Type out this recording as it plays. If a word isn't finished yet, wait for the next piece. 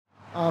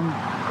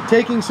I'm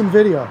taking some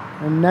video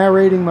and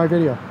narrating my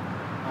video.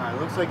 Alright,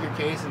 looks like you're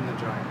casing the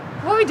joint.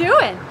 What are we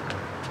doing?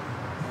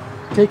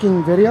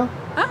 Taking video?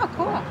 Oh,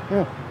 cool.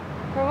 Yeah.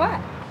 For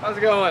what? How's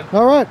it going?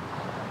 All right.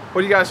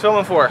 What are you guys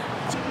filming for?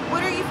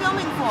 What are you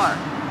filming for?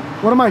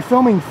 What am I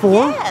filming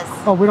for?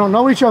 Yes. Oh, we don't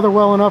know each other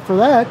well enough for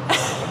that.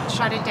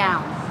 Shut it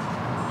down.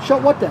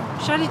 Shut what down?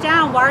 Shut it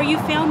down. Why are you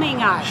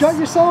filming us? Shut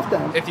yourself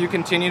down. If you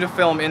continue to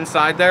film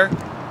inside there,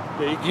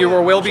 you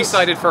will be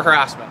cited for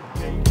harassment.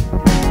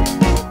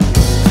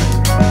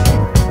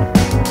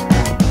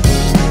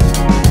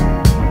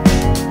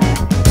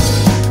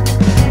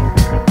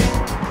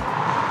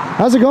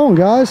 How's it going,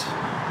 guys?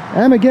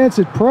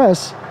 Amagansett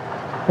Press,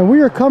 and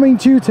we are coming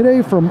to you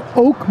today from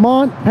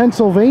OAKMONT,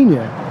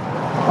 Pennsylvania.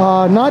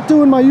 Not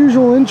doing my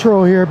usual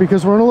intro here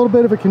because we're in a little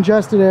bit of a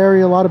congested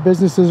area, a lot of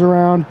businesses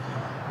around,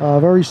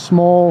 very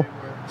small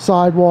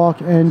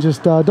sidewalk, and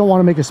just don't want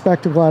to make a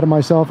spectacle out of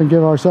myself and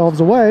give ourselves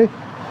away.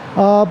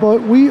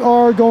 But we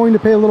are going to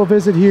pay a little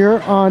visit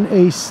here on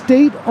a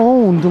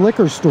state-owned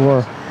liquor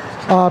store.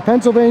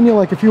 Pennsylvania,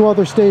 like a few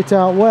other states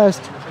out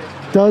west,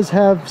 does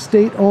have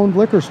state-owned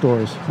liquor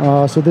stores.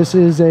 So this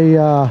is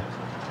a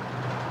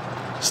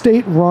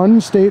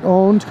state-run,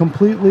 state-owned,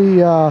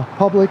 completely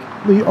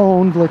publicly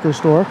owned liquor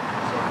store.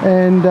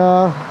 And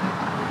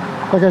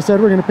like I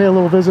said, we're going to pay a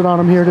little visit on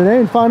them here today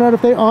and find out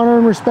if they honor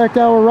and respect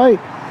our right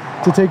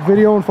to take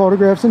video and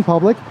photographs in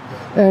public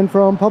and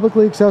from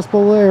publicly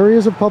accessible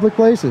areas of public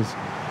places.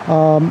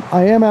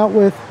 I am out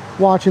with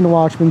Watching the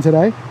Watchmen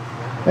today,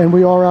 and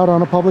we are out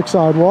on a public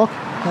sidewalk,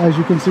 as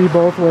you can see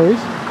both ways.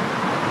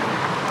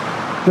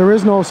 There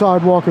is no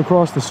sidewalk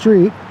across the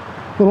street.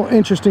 Little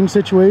interesting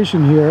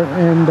situation here,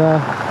 and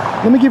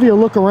let me give you a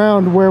look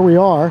around where we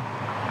are.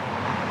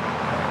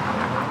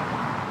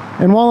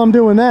 And while I'm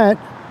doing that,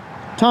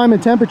 time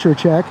and temperature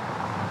check.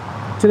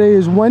 Today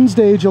is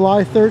Wednesday,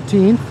 July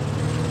 13th.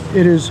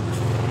 It is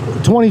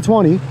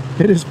 2020.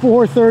 It is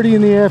 4:30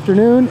 in the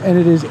afternoon, and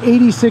it is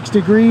 86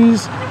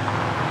 degrees,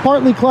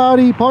 partly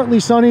cloudy, partly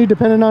sunny,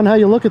 depending on how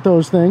you look at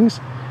those things.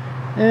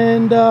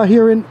 And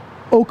here in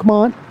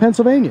OAKMONT,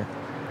 Pennsylvania.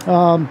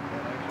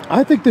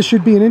 I think this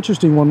should be an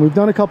interesting one. We've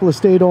done a couple of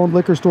state-owned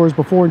liquor stores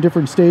before in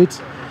different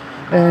states,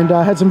 and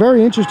had some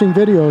very interesting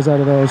videos out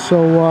of those.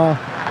 So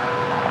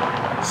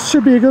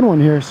should be a good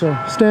one here. So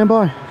stand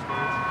by.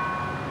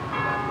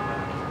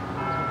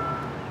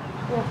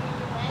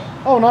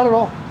 Oh, not at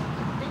all.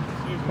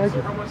 Thank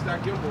you. How much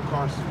that gimbal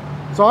cost?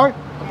 Sorry?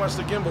 How much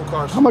the gimbal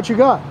cost? How much you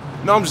got?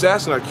 No, I'm just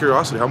asking out of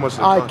curiosity. How much?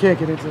 I can't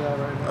get into that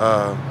right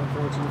now,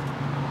 unfortunately.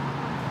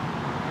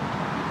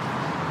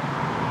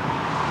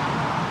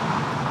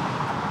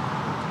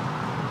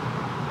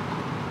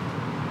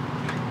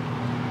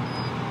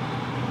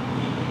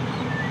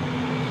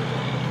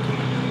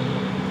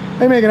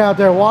 Hey, making out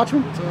there,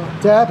 Watchman?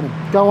 What's happening?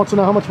 Guy wants to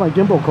know how much my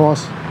gimbal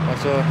costs.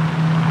 What's up?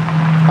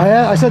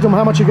 I said to him,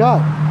 how much you got?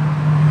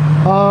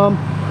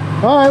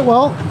 All right,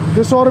 well,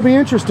 this ought to be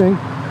interesting,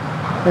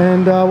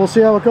 and we'll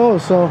see how it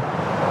goes, so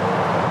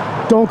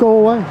don't go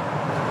away.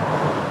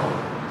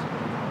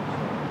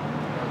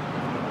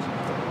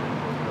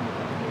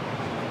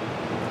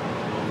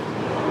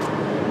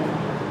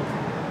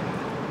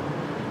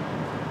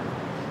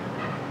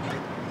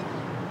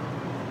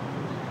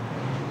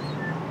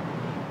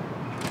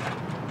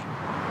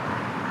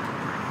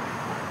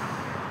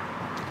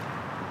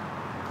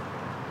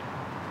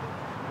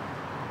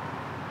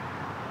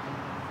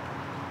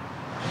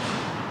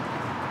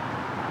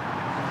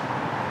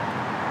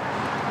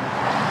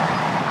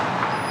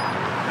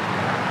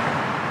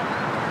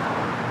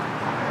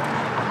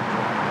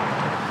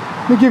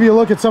 Let me give you a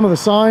look at some of the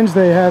signs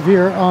they have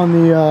here on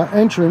the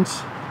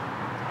entrance.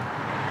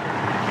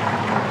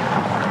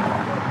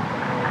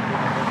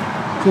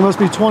 So you must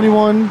be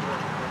 21,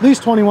 at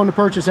least 21 to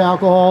purchase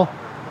alcohol.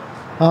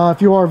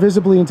 If you are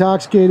visibly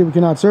intoxicated, we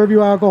cannot serve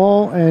you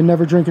alcohol, and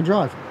never drink and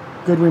drive.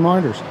 Good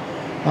reminders.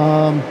 We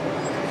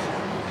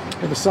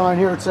have a sign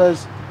here that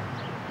says,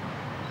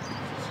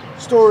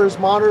 store is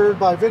monitored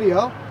by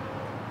video,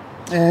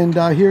 and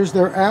here's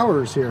their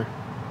hours here.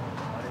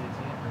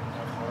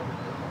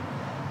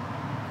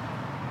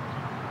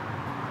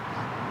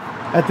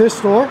 At this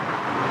store?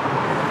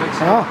 I think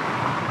so. Oh.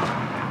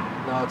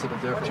 No, it's a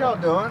bit different. What y'all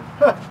doing?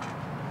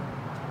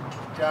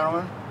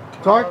 Gentlemen?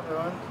 Sorry? What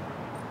y'all doing?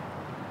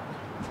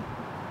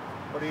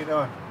 What are you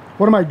doing?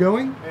 What am I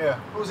doing? Yeah.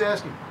 Who's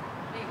asking?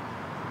 Me.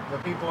 The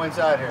people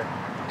inside here.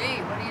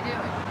 Me, what are you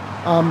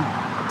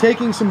doing?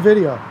 Taking some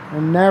video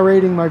and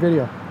narrating my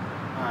video.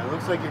 Alright,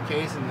 looks like you're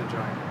casing the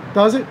joint.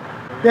 Does it?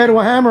 Yeah, to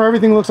a hammer,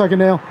 everything looks like a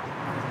nail.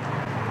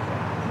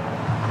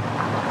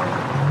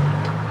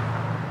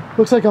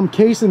 Looks like I'm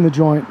casing the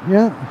joint.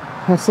 Yeah,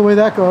 that's the way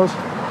that goes.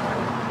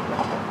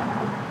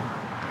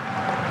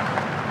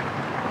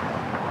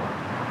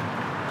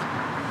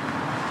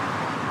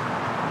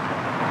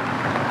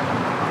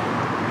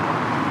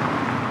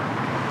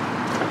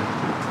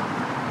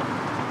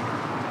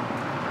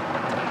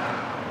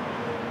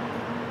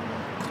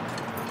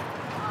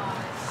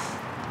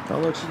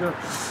 That looks good.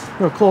 I'm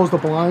gonna close the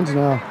blinds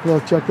now.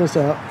 Look, check this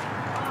out.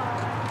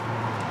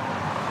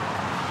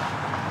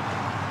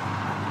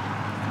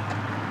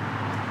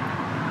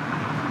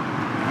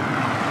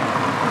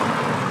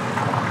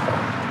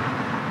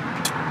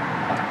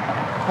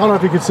 don't know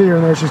if you can see her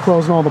in there. She's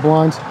closing all the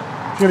blinds.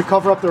 She's going to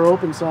cover up their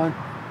open sign.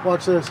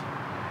 Watch this.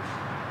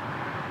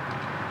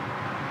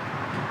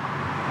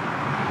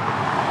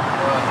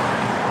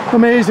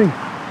 Amazing.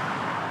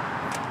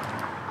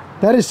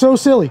 That is so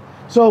silly.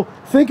 So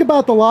think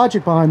about the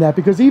logic behind that,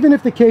 because even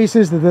if the case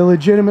is that they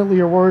legitimately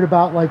are worried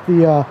about like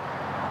the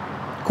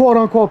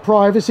quote-unquote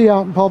privacy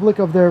out in public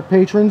of their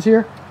patrons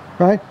here,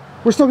 right?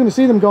 We're still going to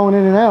see them going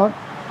in and out.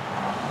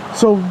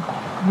 So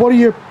what are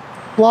you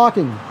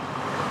blocking?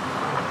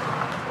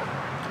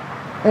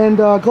 And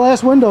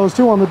glass windows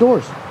too on the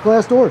doors,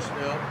 glass doors.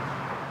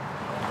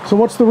 Yeah. So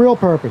what's the real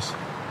purpose?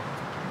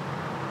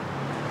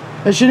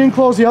 And she didn't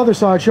close the other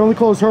side, she only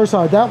closed her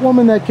side. That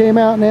woman that came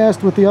out and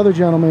asked with the other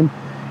gentleman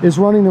is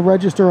running the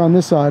register on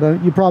this side.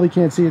 You probably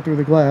can't see it through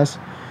the glass.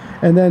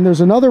 And then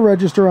there's another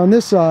register on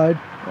this side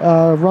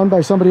run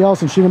by somebody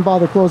else, and she didn't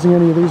bother closing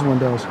any of these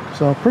windows.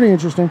 So pretty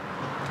interesting.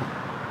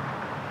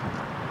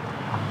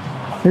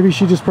 Maybe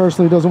she just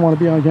personally doesn't want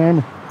to be on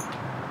camera.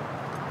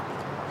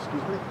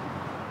 Excuse me.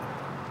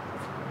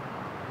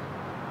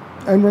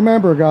 And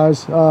remember,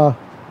 guys,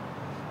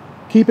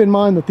 keep in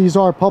mind that these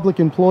are public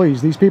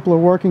employees. These people are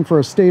working for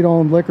a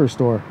state-owned liquor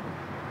store.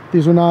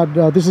 These are not.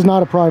 This is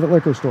not a private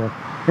liquor store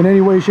in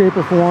any way, shape,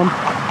 or form,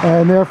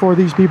 and therefore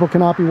these people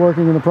cannot be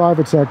working in the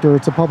private sector.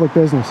 It's a public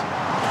business.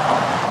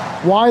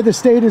 Why the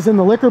state is in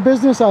the liquor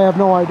business, I have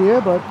no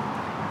idea, but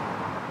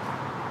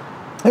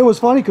it was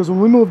funny because when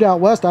we moved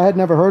out west, I had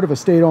never heard of a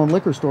state-owned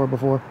liquor store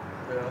before.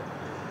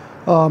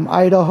 Yeah.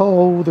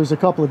 Idaho, there's a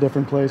couple of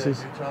different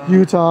places. Yeah,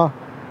 Utah.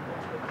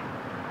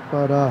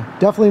 But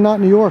definitely not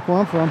New York, where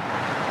I'm from.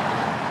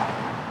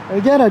 And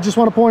again, I just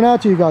want to point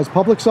out to you guys,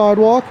 public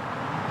sidewalk,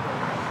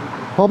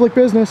 public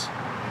business.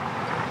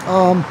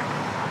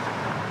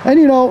 And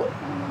you know,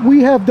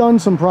 we have done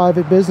some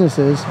private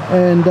businesses,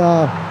 and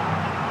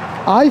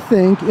I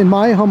think, in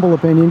my humble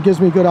opinion, gives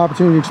me a good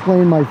opportunity to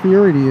explain my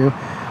theory to you.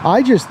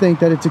 I just think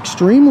that it's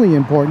extremely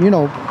important. You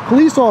know,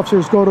 police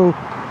officers go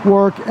to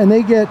work and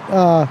they get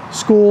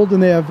schooled,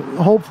 and they have,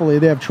 hopefully,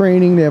 they have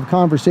training, they have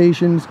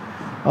conversations,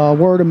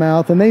 word of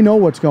mouth, and they know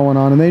what's going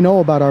on, and they know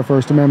about our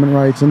First Amendment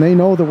rights, and they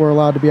know that we're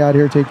allowed to be out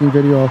here taking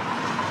video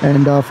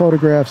and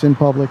photographs in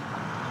public.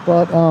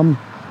 But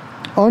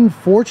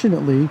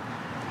unfortunately,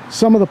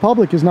 some of the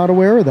public is not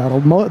aware of that.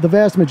 The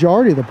vast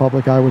majority of the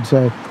public, I would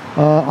say,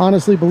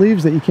 honestly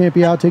believes that you can't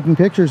be out taking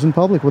pictures in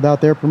public without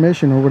their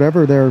permission or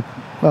whatever their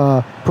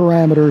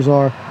parameters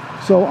are.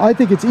 So I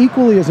think it's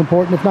equally as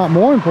important, if not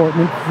more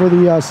important, for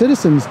the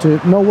citizens to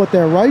know what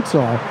their rights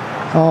are.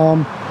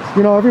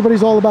 You know,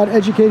 everybody's all about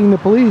educating the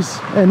police,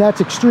 and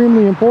that's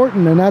extremely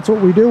important, and that's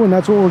what we do, and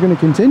that's what we're going to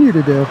continue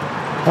to do.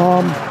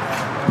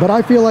 But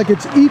I feel like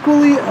it's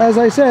equally, as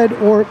I said,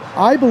 or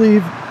I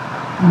believe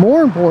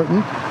more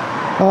important,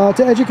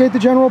 to educate the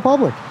general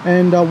public.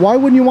 And why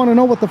wouldn't you want to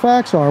know what the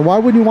facts are? Why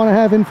wouldn't you want to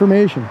have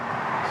information?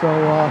 So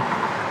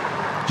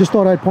just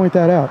thought I'd point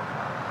that out.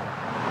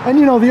 And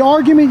you know, the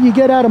argument you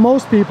get out of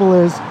most people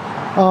is,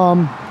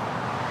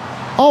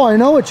 oh, I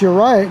know it's your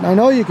right, and I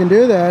know you can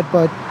do that,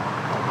 but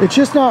it's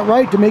just not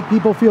right to make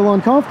people feel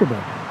uncomfortable.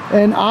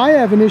 And I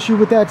have an issue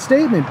with that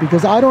statement,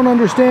 because I don't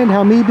understand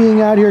how me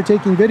being out here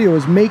taking video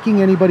is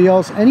making anybody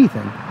else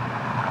anything.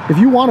 If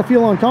you want to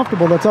feel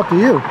uncomfortable, that's up to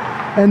you.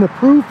 And the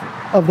proof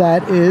of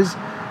that is,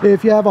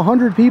 if you have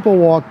 100 people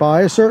walk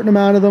by, a certain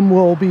amount of them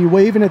will be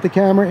waving at the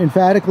camera,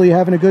 emphatically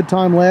having a good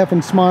time,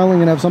 laughing, smiling,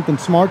 and have something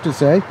smart to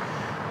say.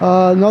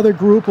 Another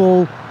group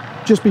will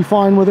just be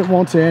fine with it,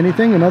 won't say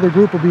anything. Another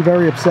group will be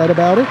very upset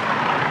about it.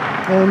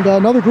 And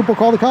another group will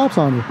call the cops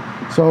on you.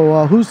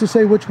 So who's to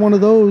say which one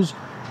of those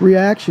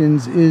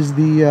reactions is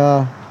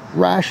the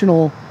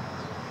rational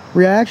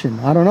reaction?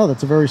 I don't know.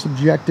 That's a very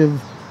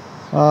subjective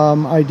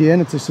idea,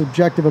 and it's a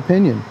subjective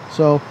opinion.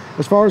 So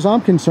as far as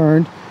I'm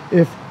concerned,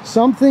 if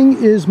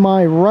something is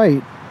my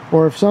right,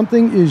 or if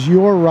something is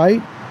your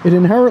right, it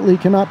inherently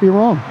cannot be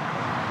wrong.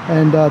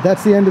 And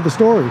that's the end of the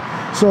story.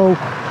 So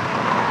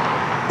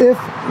if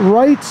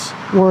rights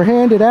were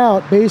handed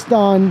out based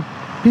on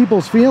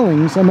people's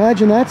feelings,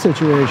 imagine that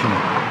situation.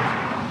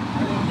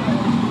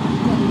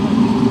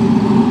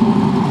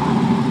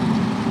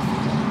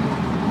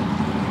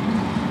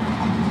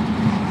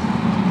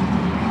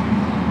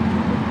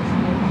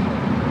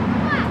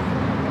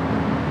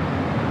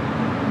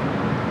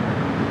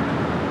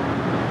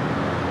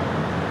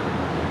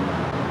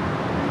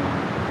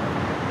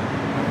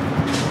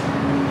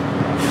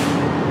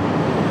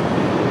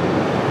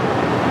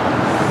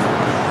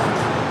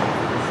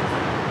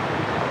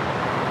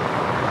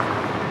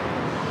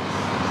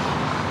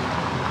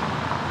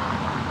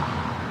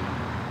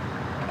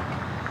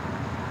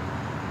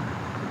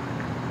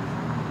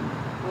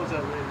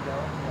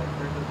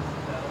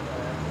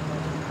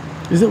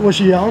 Is it, was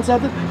she yelling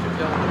something?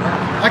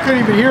 I couldn't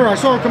even hear her. I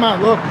saw her come out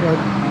and look. But...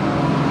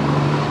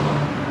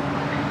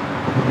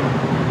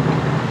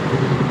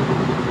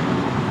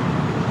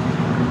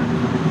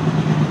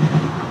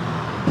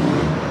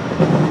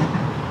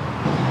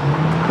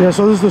 yeah,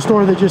 so this is the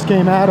store that just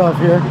came out of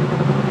here.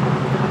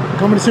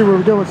 Coming to see what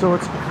we're doing. So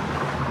it's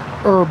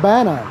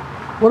Urbana.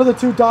 What are the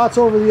two dots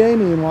over the A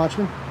mean,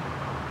 Watchman?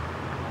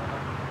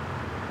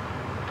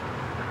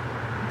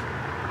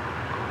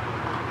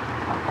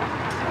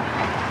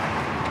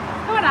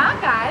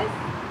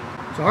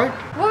 Sorry?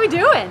 What are we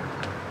doing?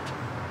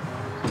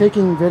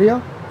 Taking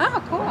video?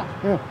 Oh, cool.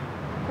 Yeah.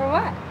 For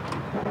what?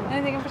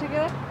 Anything in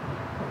particular?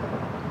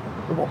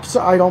 Well,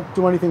 so I don't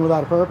do anything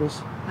without a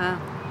purpose. Oh.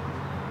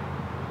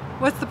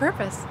 What's the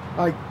purpose?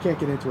 I can't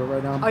get into it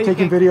right now. I'm Oh, you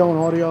taking can't- video and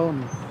audio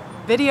and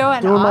Video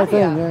and doing my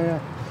audio. thing. Yeah.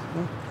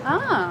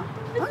 Oh,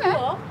 okay.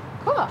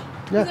 Cool.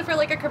 Yeah. Is it for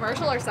like a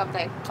commercial or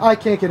something? I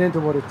can't get into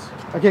what it's.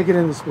 I can't get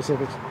into the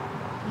specifics.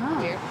 Oh.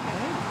 Weird.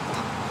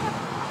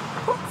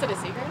 Is it a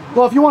secret?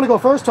 Well, if you want to go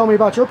first, tell me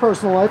about your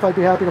personal life. I'd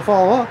be happy to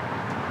follow up.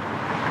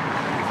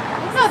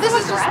 No, this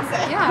is just,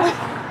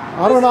 Yeah.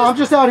 I don't know. I'm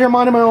just out here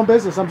minding my own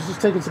business. I'm just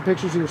taking some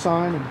pictures of your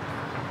sign. And,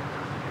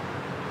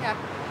 yeah.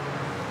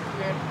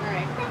 Weird. All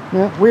right.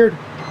 yeah, weird.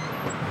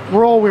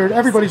 We're all weird.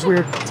 Everybody's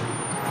weird.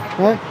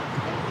 Right?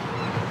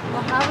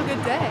 Well, have a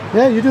good day.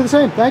 Yeah, you do the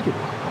same. Thank you.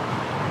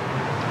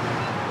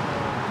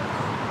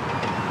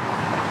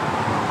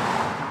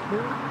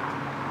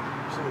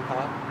 See the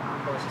cop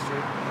across the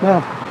street?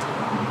 No.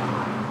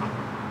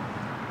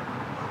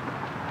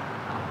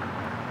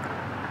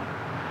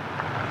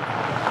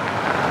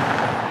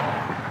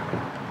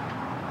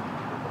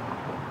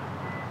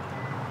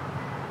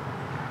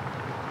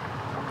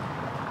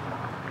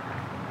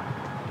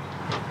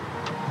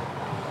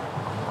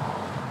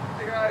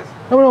 Hey guys,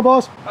 How we doing,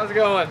 boss? how's it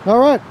going? All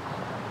right.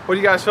 What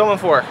are you guys filming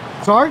for?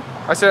 Sorry?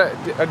 I said,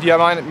 do you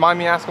mind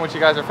me asking what you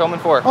guys are filming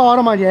for? Oh, I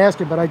don't mind you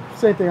asking, but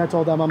same thing I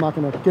told them. I'm not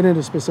going to get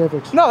into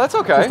specifics. No, that's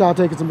okay. Just out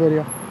taking some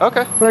video.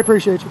 Okay, But I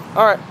appreciate you.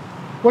 all right.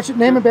 What's your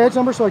name and badge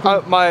number so I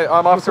can...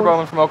 I'm Officer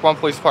Bowman from Oakmont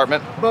Police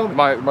Department. Bowman.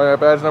 My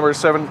badge number is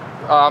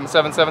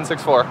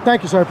 7764.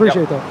 Thank you, sir. I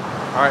appreciate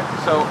that. All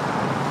right, so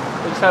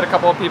we just had a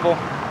couple of people,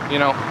 you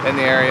know, in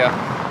the area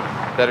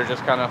that are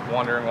just kind of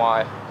wondering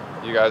why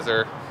you guys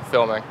are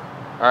filming.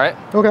 All right,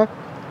 Okay. all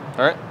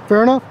right.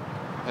 Fair enough.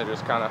 They're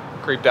just kind of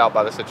creeped out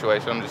by the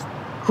situation. I'm just,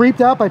 Creeped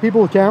out by people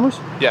with cameras?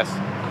 yes.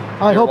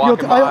 I You're hope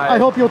walking you'll. by, I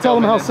hope you'll tell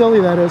them how filming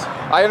it. silly that is.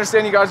 I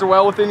understand you guys are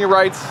well within your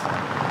rights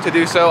to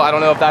do so. I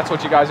don't know if that's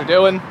what you guys are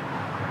doing,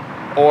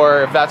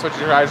 or if that's what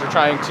you guys are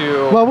trying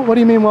to Well, what do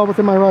you mean? Well,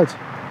 within my rights?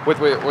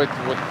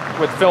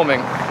 with filming.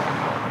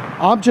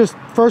 I'm just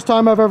first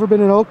time I've ever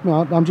been in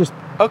Oakmont. I'm just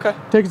Okay.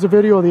 taking some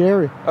video of the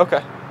area.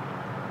 Okay.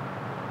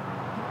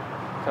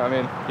 I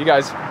mean, you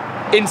guys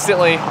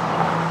instantly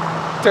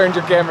turned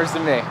your cameras to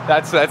me.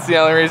 That's the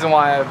only reason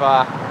why I've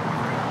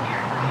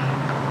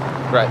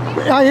right.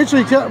 I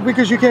actually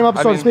because you came up and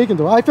I started mean, speaking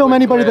to her. I film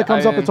anybody that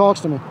comes I up and mean- talks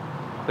to me.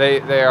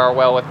 They are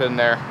well within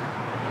their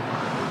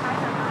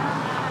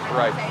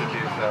rights to do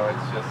so.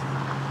 It's just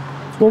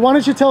Well, why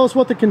don't you tell us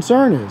what the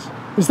concern is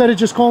instead of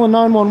just calling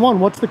 911?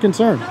 What's the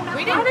concern?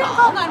 We didn't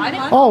call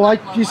 911.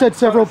 Oh, you said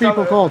several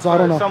people called, so I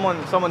don't know.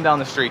 Someone down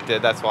the street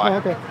did. That's why. Oh,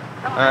 okay.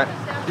 All right.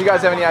 Do you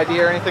guys have any ID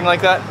or anything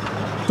like that?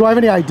 Do I have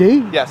any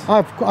ID? Yes.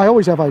 I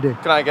always have ID.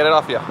 Can I get it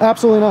off you?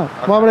 Absolutely not.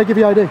 Why would I give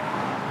you ID?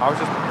 I was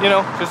just, you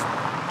know,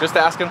 just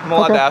asking. I'm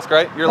allowed Okay. to ask,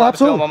 right? You're allowed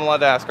Absolutely. to film. I'm allowed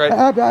to ask, right?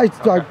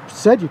 I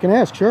said you can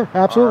ask. Sure.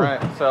 Absolutely. All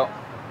right. So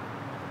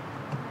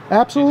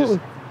Absolutely. you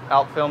just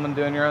out filming,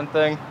 doing your own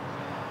thing.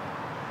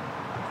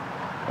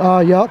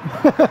 Yep.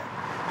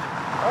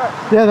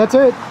 Yeah, that's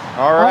it.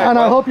 All right. And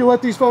I well, hope you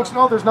let these folks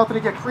know there's nothing to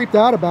get creeped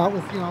out about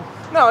with, you know.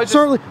 No, it's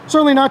just,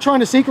 Certainly not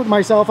trying to secret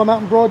myself. I'm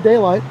out in broad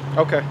daylight,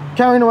 okay.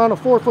 carrying around a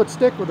 4-foot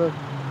stick with a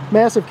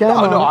massive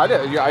camera. No, on it.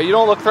 I didn't. You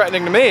don't look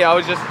threatening to me. I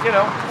was just, you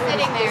know.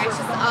 Sitting there.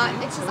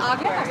 It's just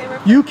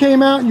awkward. You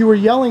came out and you were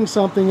yelling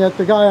something at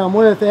the guy I'm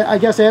with, I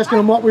guess asking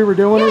him what we were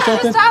doing or Yeah,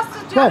 something. just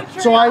asked to do Okay,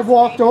 so I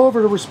walked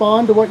over to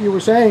respond to what you were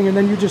saying, and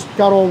then you just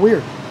got all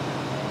weird.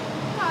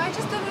 No, I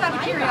just did it out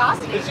of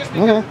curiosity. It's just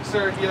because, Okay.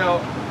 sir, you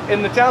know,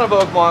 in the town of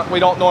Oakmont, we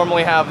don't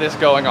normally have this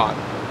going on.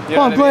 You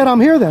know Well, I'm what I glad mean?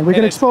 I'm here then. We can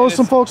And it's- expose and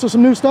some it's- folks to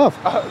some new stuff.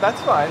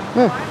 That's fine.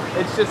 Yeah.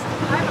 It's just,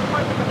 I have a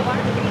question, but why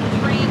are you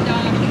trained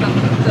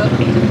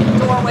on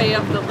the doorway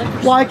of the liquor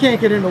store? Well, I can't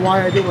get into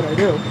why I do what I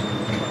do. Is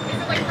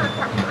it like for a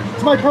commercial?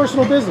 It's my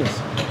personal business.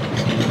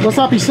 Let's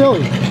not be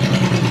silly.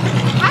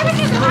 I was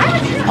just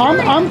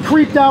I'm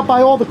creeped out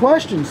by all the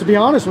questions, to be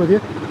honest with you.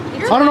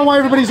 I don't know why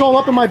everybody's all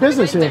up in my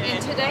business here. In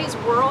today's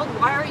world,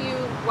 why are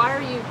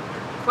you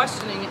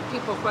questioning it?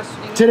 People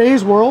questioning it?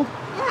 Today's world?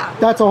 Yeah.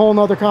 That's a whole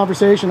nother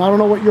conversation. I don't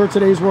know what your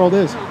today's world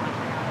is.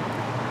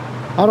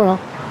 I don't know.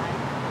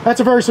 That's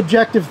a very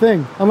subjective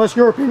thing. Unless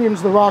your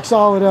opinion's the rock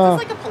solid. Is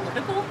this like a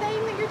political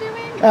thing that you're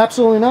doing?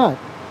 Absolutely not.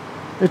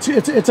 It's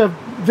a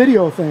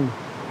video thing.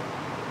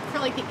 For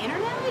like the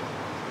internet?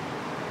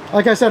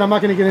 Like I said, I'm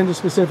not going to get into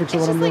specifics of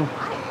It's what just I'm like,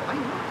 doing. why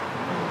not?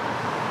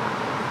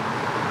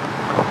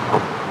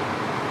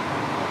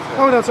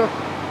 How are we doing, sir?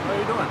 How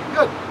you doing?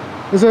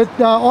 Good. Is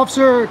it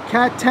Officer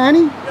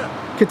Catani?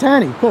 Yeah.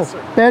 Catani, cool. Yes,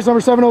 sir. Badge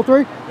number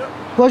 703? Yep.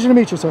 Pleasure to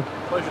meet you, sir.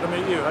 Pleasure to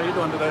meet you. How you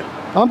doing today?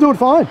 I'm doing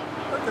fine.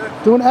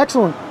 Okay. Doing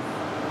excellent.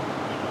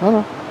 I don't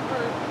know.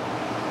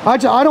 I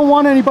don't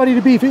want anybody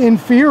to be in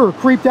fear or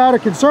creeped out or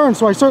concerned,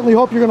 so I certainly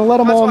hope you're going to let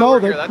them that's all why know we're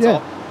that. here, that's yeah.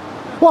 all.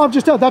 Well, I'm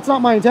just that's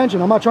not my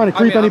intention. I'm not trying to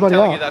creep I mean, anybody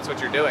I'm telling out. you that's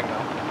what you're doing,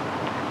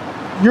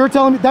 though. You're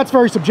telling me that's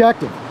very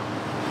subjective.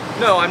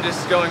 No, I'm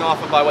just going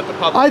off of by what the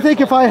public. I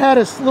think if I had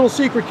a little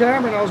secret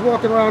camera and I was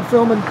walking around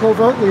filming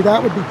covertly,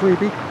 that would be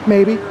creepy.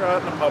 Maybe. You're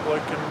out in the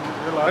public and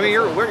you're allowed. I mean,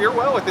 you're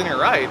well within your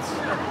rights.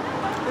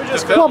 We're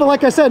just Well, but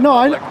like I said, no,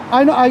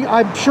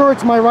 I'm sure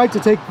it's my right to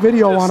take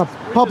video on a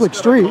public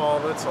street.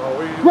 That's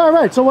all.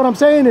 Right. So what I'm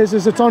saying is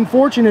it's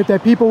unfortunate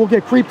that people will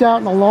get creeped out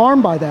and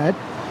alarmed by that.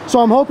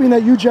 So I'm hoping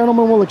that you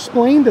gentlemen will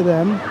explain to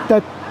them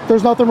that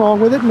there's nothing wrong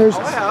with it and there's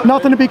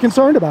nothing to be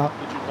concerned about.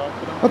 Did you talk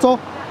to them? That's all.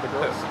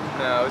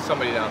 No, it's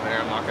somebody down there.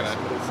 I'm not gonna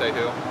say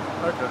who.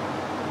 Okay.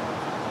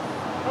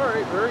 All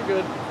right. Very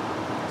good.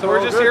 So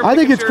we're just here. I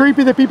think it's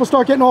creepy that people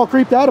start getting all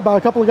creeped out about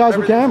a couple of guys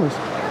with cameras.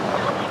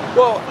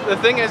 Well, the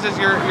thing is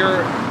you're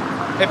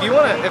if you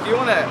wanna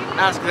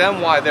ask them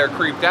why they're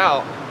creeped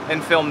out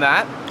and film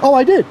that. Oh,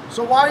 I did.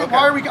 So why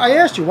are we? I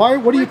asked you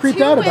what are you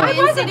creeped out about?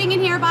 We're sitting in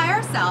here by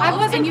ourselves. I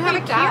wasn't and you have a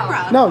creeped out.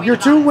 camera. No, you're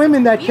two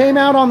women that came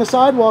out on the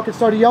sidewalk and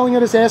started yelling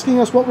at us, asking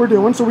us what we're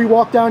doing. So we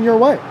walked down your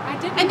way. I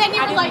didn't. And then you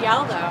I were didn't like-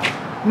 yell though.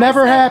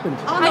 Never happened.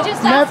 I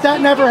just That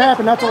never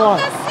happened. That's a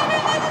lie.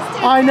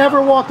 I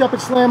never walked up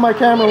and slammed my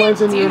camera lens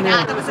into your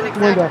That was an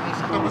window.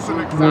 exaggeration. That was an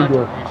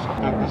exaggeration.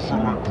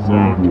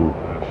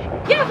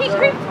 Yeah, he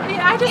creeped.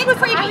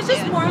 I was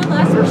just more or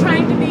less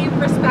trying to be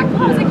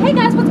respectful. I was like, hey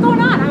guys, what's going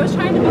on? I was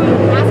trying to be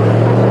asking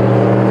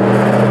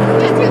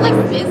questions. Just your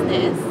like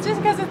business.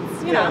 Just because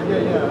it's, you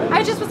know.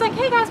 I just was like,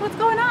 hey guys, what's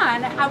going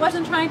on? I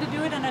wasn't trying to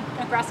do it in an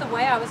aggressive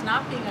way. I was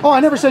not being aggressive. Oh, I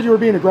never said you were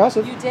being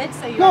aggressive. You did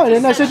say you No, were. I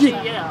didn't. I said you.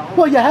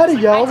 Well, you had to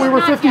yell. We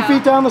were 50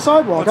 feet down the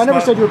sidewalk. I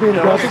never said you were being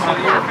aggressive. So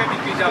you were 50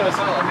 feet down the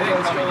sidewalk. They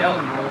didn't come and yell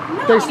at you.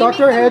 They stuck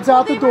their heads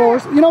out the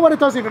doors. You know what? It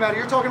doesn't even matter.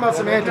 You're talking about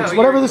semantics.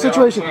 Whatever the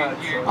situation.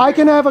 I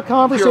can have a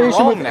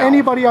conversation with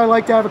anybody I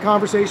like to have a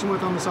conversation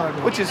with on the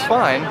sidewalk. Which is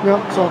fine.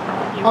 Yeah, so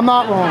I'm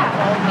not wrong.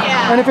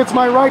 Yeah. And if it's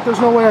my right, there's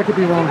no way I could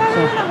be wrong. If I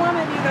So. weren't a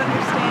woman, you'd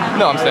understand.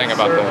 No, I'm saying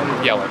about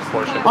the yelling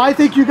portion. I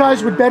think you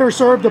guys would better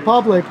serve the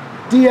public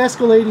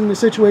de-escalating the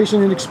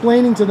situation and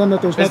explaining to them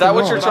that there's nothing Is that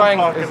what wrong. you're trying?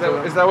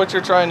 Is that what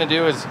you're trying to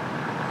do? Is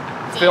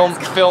film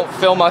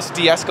us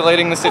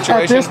de-escalating the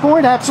situation? At this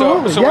point,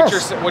 absolutely, So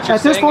yes. what you're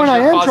At this saying point, is I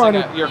am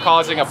trying you're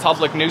causing a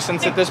public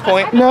nuisance at this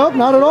point? No,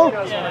 not at all.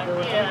 Not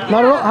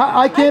at all.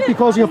 I can't be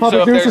causing a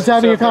public nuisance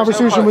having a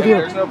conversation with you.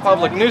 There's no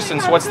public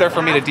nuisance. What's there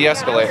for me to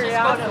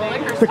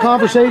de-escalate? The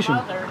conversation.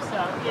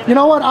 You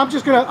know what? I'm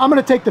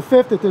gonna take the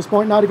fifth at this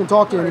point, not even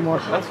talk to you anymore.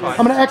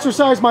 I'm gonna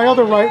exercise my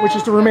other right, which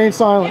is to remain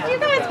silent. If you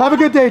guys Have a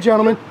good day,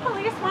 gentlemen.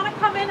 police want to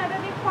come in at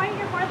any point,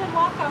 you're more than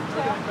welcome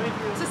to.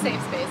 It's a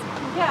safe space.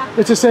 Yeah.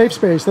 It's a safe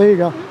space. There you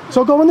go.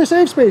 So go in the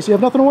safe space. You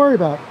have nothing to worry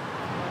about.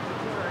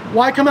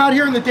 Why come out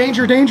here in the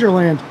danger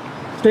land?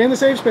 Stay in the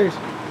safe space.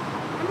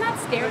 I'm not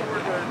scared of you.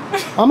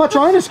 I'm not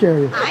trying to scare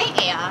you. I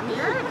am.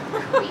 You're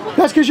creepy.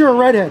 That's because you're a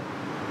redhead.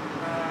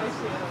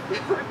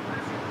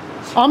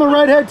 I'm a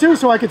redhead too,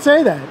 so I could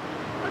say that.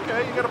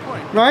 Okay, you got a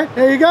point. Right?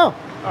 There you go.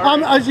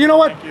 right. You know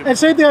what? Thank you. And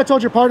same thing I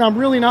told your partner. I'm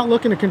really not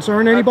looking to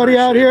concern anybody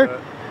out here. that.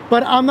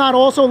 But I'm not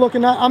also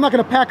looking at, I'm not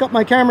going to pack up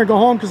my camera and go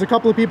home because a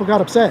couple of people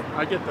got upset.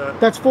 I get that.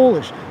 That's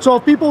foolish. So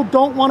if people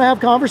don't want to have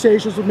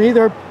conversations with me,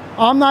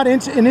 I'm not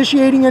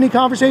initiating any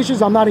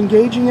conversations. I'm not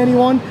engaging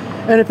anyone.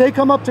 And if they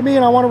come up to me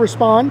and I want to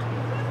respond,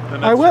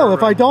 Then I that's will. your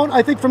If I right. don't,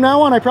 I think from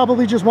now on, I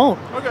probably just won't.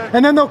 Okay.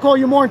 And then they'll call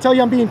you more and tell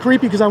you I'm being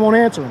creepy because I won't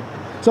answer them.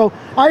 So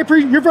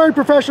you're very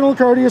professional and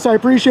courteous. I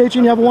appreciate you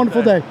and you have a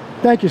wonderful day.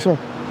 Thank you, sir.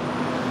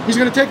 He's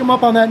going to take him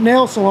up on that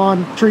nail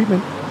salon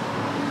treatment.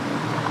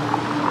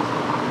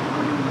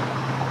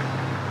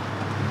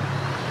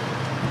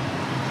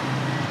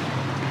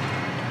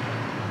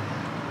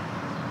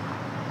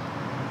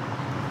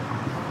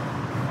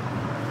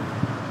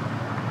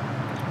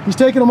 He's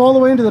taking them all the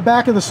way into the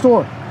back of the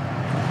store,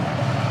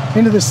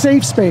 into the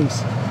safe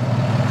space.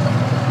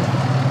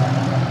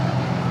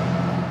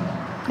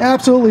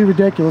 Absolutely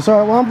ridiculous. All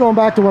right, well, I'm going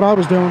back to what I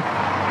was doing.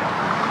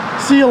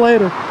 See you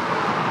later.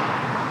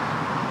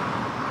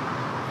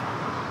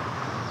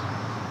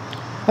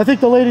 I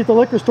think the lady at the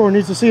liquor store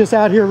needs to see us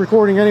out here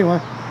recording anyway.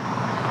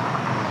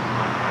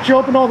 She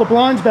opened all the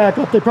blinds back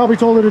up. They probably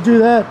told her to do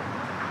that.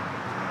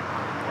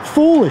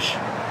 Foolish.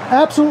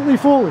 Absolutely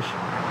foolish.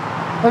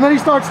 And then he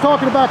starts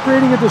talking about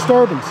creating a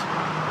disturbance.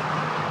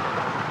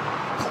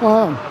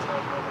 Clown.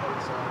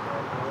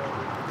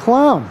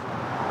 Clown.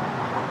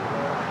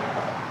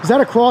 Is that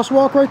a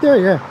crosswalk right there?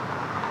 Yeah.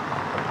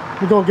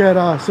 Let me go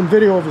get some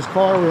video of his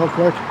car real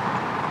quick.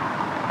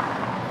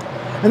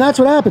 And that's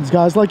what happens,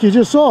 guys. Like you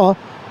just saw,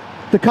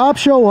 the cops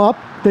show up.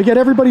 They get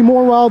everybody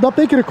more riled up.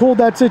 They could have cooled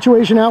that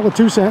situation out with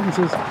 2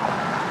 sentences.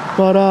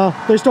 But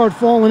they start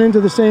falling into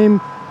the same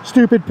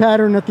stupid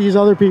pattern that these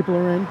other people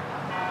are in.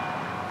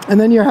 And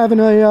then you're having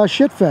a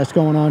shit fest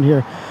going on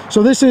here.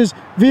 So this is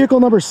vehicle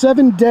number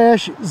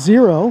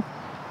 7-0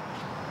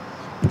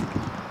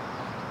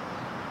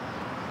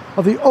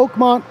 of the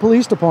OAKMONT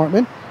Police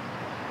Department.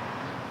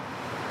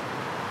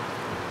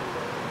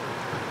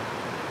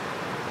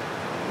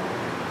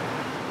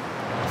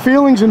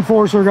 Feelings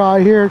enforcer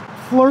guy here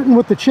flirting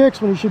with the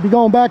chicks when he should be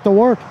going back to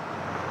work.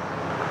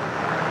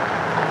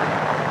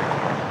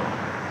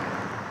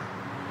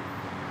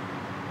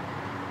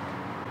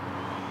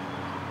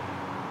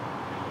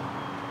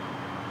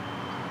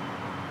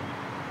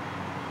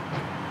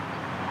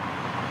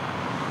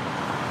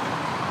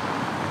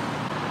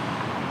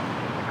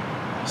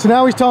 So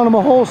now he's telling him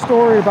a whole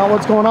story about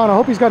what's going on. I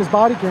hope he's got his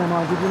body cam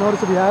on. Did you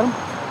notice if he had him?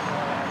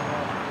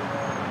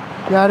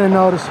 Yeah, I didn't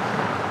notice.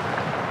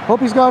 Hope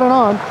he's got it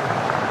on.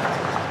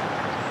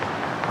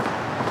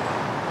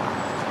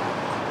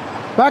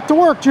 Back to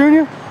work,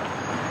 Junior. If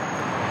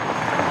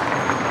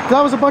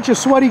that was a bunch of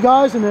sweaty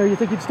guys in there, you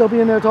think he'd still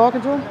be in there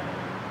talking to him?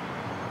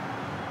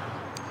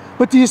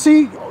 But do you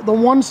see the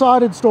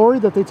one-sided story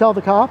that they tell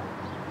the cop?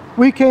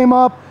 We came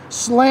up,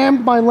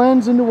 slammed my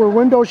lens into her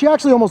window. She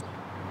actually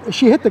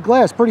she hit the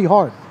glass pretty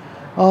hard.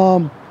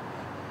 And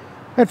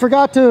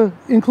forgot to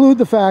include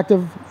the fact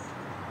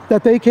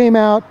that they came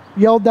out,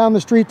 yelled down the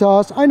street to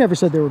us. I never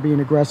said they were being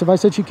aggressive. I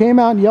said she came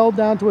out and yelled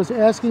down to us,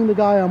 asking the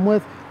guy I'm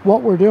with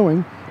what we're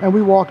doing, and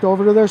we walked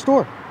over to their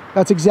store.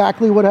 That's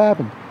exactly what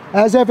happened,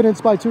 as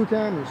evidenced by 2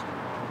 cameras.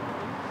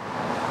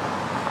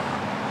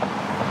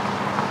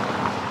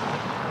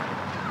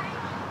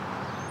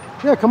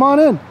 Yeah, come on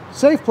in.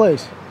 Safe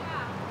place.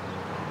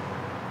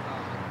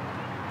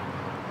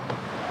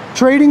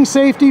 Trading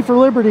safety for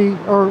liberty,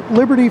 or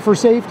liberty for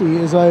safety,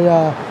 is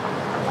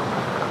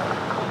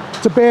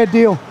it's a bad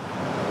deal.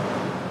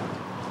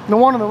 The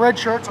one in the red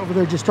shirt's over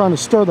there just trying to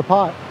stir the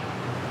pot.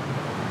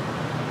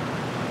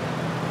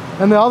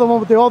 And the other one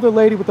with the older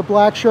lady with the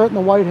black shirt and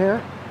the white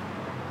hair.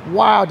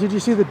 Wow, did you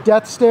see the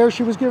death stare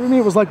she was giving me?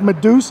 It was like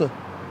Medusa.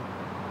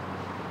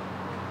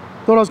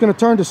 Thought I was going to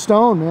turn to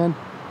stone, man.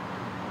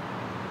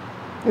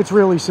 It's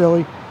really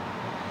silly.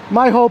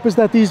 My hope is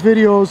that these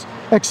videos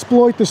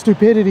exploit the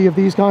stupidity of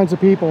these kinds of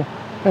people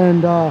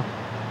and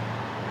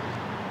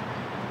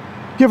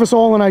give us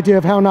all an idea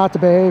of how not to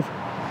behave.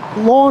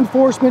 Law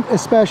enforcement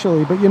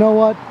especially, but you know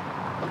what?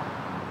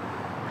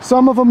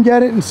 Some of them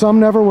get it and some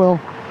never will.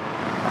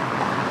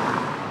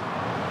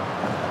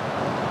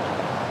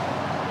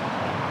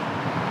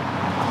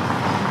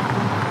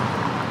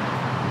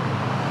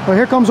 Well,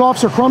 here comes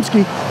Officer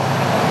Krumsky.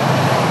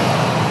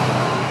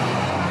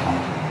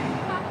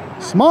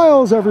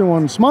 Smiles,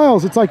 everyone,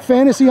 smiles. It's like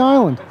Fantasy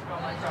Island.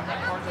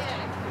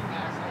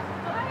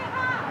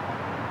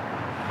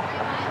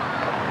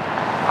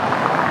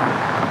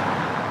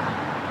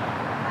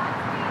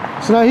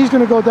 So now he's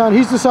going to go down.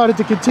 He's decided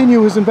to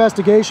continue his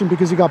investigation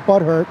because he got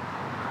butthurt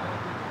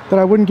that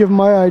I wouldn't give him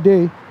my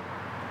ID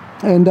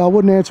and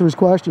wouldn't answer his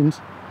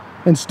questions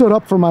and stood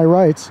up for my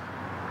rights.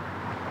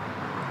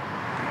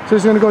 So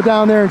he's going to go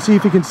down there and see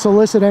if he can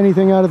solicit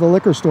anything out of the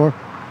liquor store.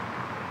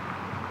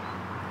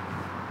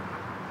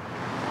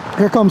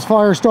 Here comes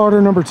fire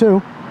starter number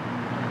 2.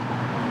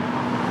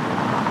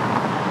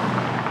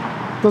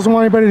 Doesn't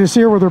want anybody to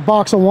see her with her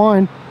box of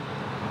wine.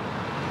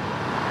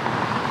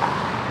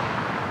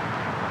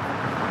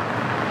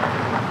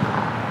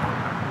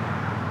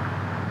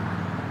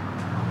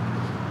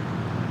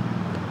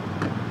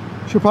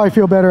 She'll probably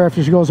feel better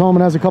after she goes home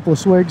and has a couple of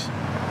swigs.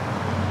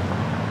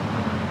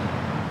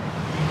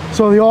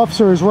 So the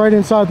officer is right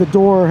inside the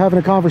door having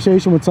a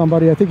conversation with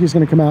somebody. I think he's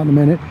going to come out in a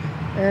minute.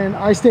 And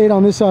I stayed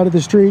on this side of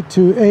the street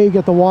to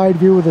get the wide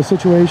view of the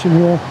situation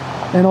here.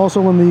 And also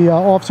when the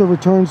officer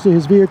returns to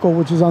his vehicle,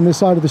 which is on this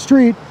side of the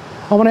street,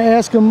 I want to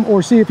ask him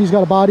or see if he's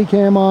got a body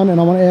cam on, and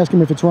I want to ask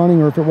him if it's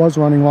running or if it was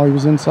running while he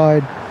was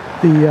inside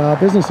the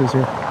businesses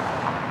here.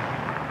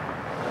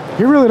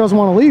 He really doesn't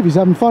want to leave. He's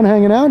having fun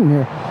hanging out in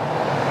here.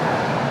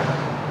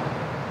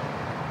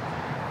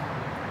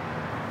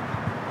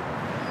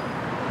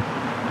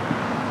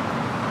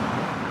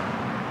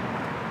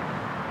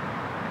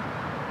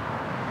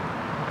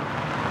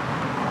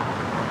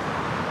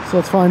 So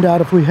let's find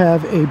out if we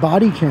have a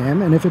body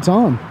cam and if it's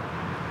on.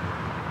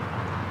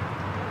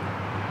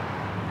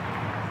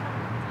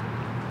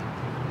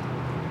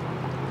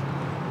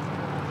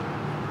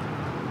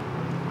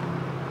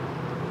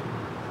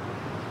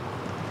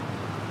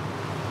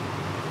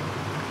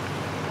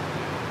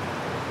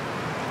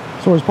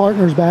 So his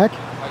partner's back.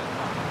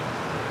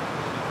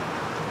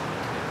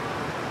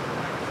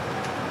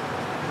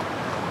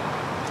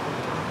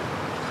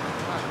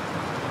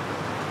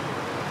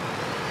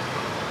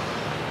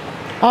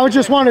 I would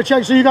just want to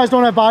check. So you guys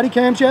don't have body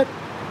cams yet?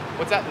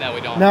 What's that? No, we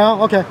don't.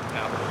 No? Okay.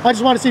 No. I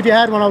just want to see if you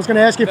had one. I was going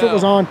to ask you if it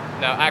was on.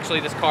 No, actually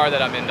this car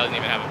that I'm in doesn't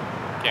even have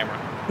a camera.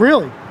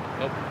 Really?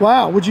 Nope.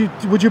 Wow. Would you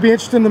be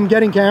interested in them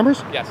getting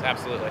cameras? Yes,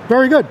 absolutely.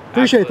 Very good.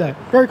 Appreciate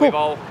Absolutely. that. Very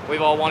cool.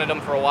 We've all wanted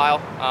them for a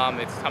while.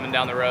 It's coming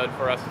down the road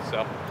for us,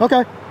 so.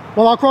 Okay.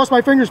 Well, I'll cross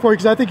my fingers for you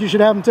because I think you should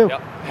have them too.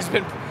 Yep. There's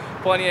been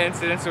plenty of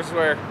incidents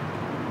where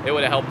it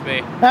would have helped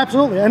me.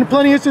 Absolutely. And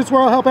plenty of instances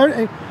where I'll help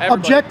everybody.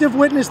 Objective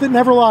witness that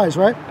never lies,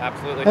 right?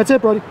 Absolutely. That's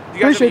it, buddy. Do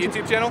you guys have a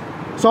YouTube channel?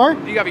 Sorry?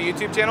 Do you have a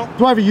YouTube channel?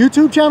 Do I have a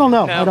YouTube channel?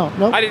 No, I don't.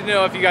 Nope. I didn't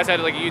know if you guys had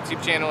like a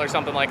YouTube channel or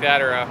something like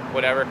that or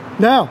whatever.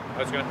 No.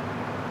 I was going to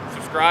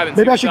subscribe and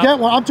Maybe see I should get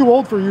one. I'm too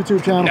old for a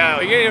YouTube channel. No,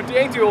 you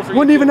ain't too old for YouTube.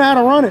 Wouldn't even know how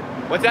to run it.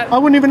 What's that? I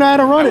wouldn't even know how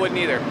to run it. I wouldn't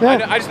either.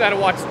 Yeah. I just know how to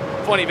watch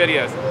funny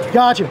videos.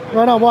 Gotcha.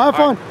 Right on. Well, have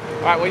fun.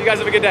 All right, well, you guys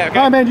have a good day, okay?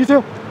 All right, man. You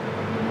too.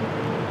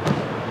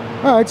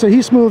 All right, so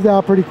he smoothed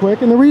out pretty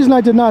quick. And the reason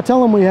I did not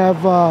tell him we have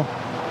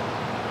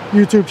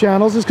YouTube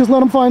channels is because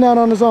let him find out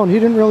on his own. He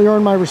didn't really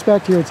earn my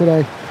respect here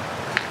today.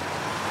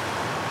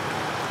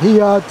 He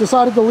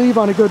decided to leave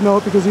on a good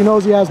note because he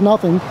knows he has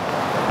nothing,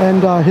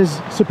 and his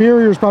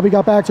superiors probably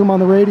got back to him on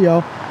the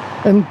radio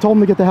and told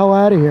him to get the hell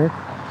out of here.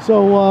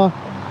 So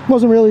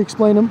wasn't really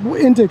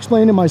into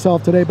explaining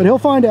myself today, but he'll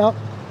find out.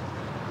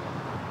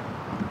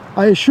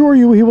 I assure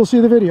you he will see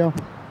the video.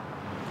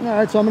 All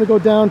right, so I'm going to go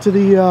down to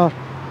the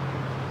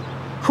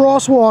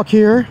crosswalk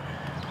here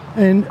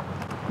and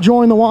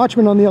join the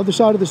watchman on the other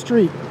side of the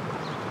street.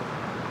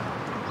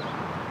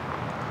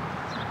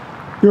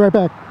 Be right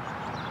back.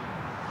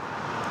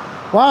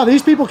 Wow,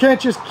 these people can't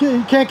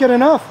get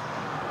enough.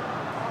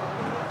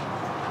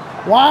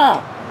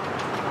 Wow.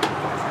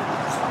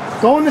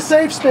 Go in the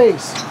safe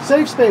space.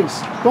 Safe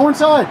space. Go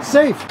inside.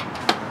 Safe.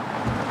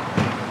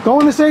 Go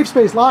in the safe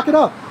space. Lock it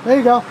up. There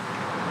you go.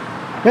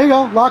 There you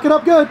go. Lock it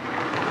up good.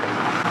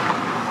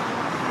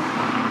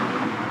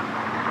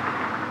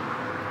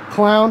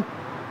 Clown.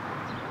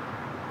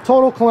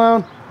 Total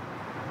clown.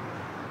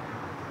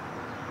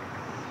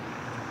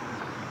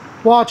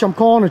 Watch, I'm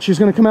calling it. She's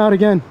going to come out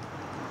again.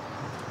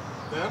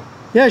 Yeah?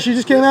 Yeah, she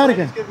just came out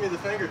again. She's giving me the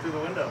finger through the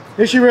window.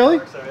 Is she really?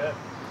 So, yeah.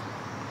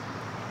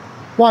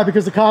 Why?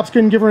 Because the cops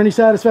couldn't give her any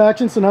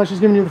satisfaction, so now she's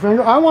giving you the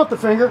finger? I want the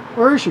finger.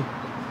 Where is she? She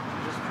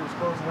was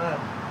closing that.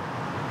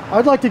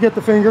 I'd like to get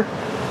the finger.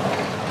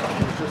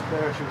 She was just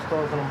there. She was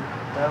closing them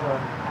that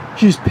way.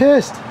 She's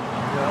pissed.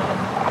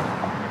 Yeah.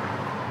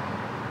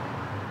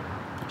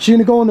 She's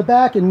gonna go in the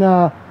back and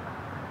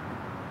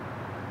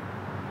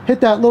hit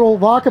that little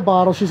vodka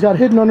bottle she's got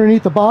hidden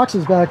underneath the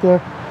boxes back there.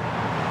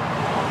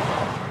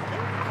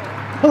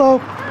 Hello.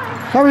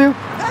 How are you?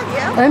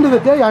 Good, you? End of the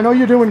day, I know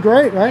you're doing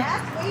great, right?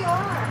 Yes, we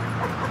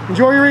are.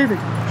 Enjoy your evening.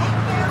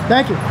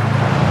 Thank you.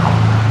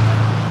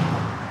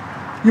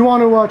 You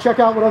want to check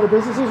out what other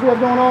businesses we have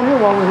going on here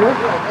while we're here? Yeah,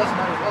 I guess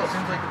might as well.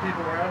 Seems like the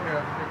people around here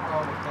have a big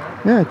problem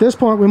with that. Yeah, at this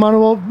point, we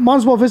might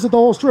as well visit the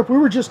whole strip. We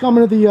were just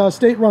coming to the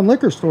state-run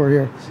liquor store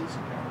here.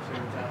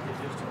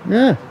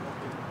 Yeah.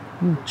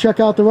 Check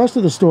out the rest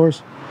of the stores.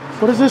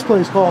 What is this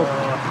place called?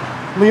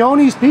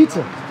 Leone's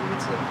Pizza.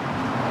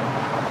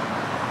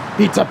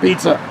 Pizza,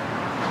 pizza.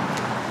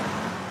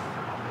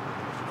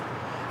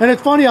 And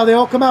it's funny how they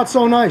all come out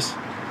so nice.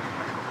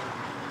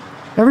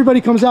 Everybody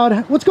comes out,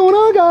 what's going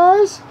on,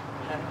 guys?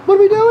 What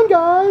are we doing,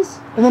 guys?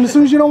 And then as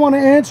soon as you don't want to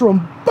answer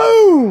them,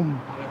 boom!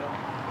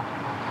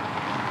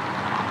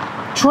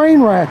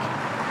 Train wreck.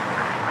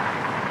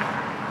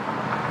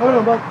 Hold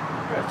on, bud.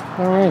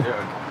 All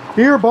right.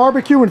 Beer,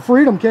 barbecue, and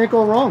freedom. Can't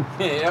go wrong.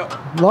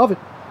 Yep. Love it.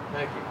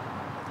 Thank you.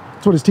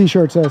 That's what his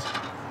t-shirt says.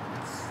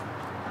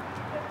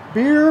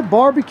 Beer,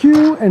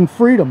 barbecue, and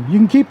freedom. You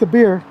can keep the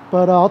beer,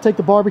 but I'll take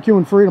the barbecue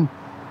and freedom.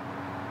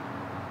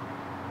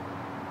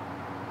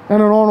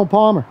 And an Arnold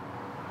Palmer.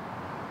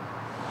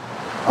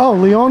 Oh,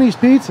 Leone's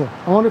Pizza.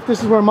 I wonder if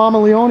this is where Mama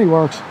Leone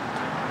works.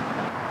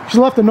 She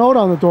left a note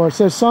on the door. It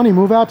says, Sonny,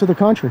 move out to the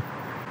country.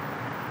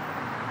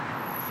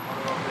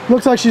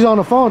 Looks like she's on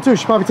the phone, too.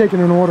 She's probably taking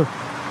an order.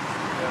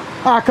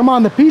 Ah, come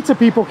on. The pizza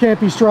people can't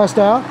be stressed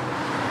out.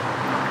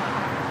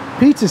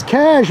 Pizza's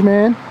cash,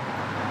 man.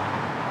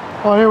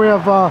 Oh, here we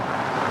have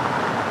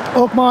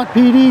OAKMONT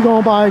PD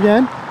going by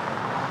again.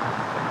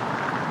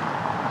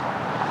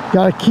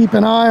 Got to keep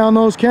an eye on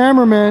those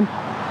cameramen.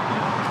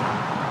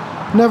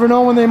 Never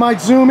know when they might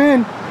zoom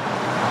in.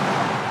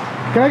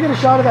 Can I get a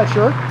shot of that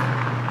shirt?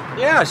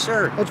 Yeah,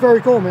 sure. That's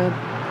very cool, man.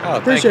 Oh,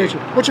 Appreciate you.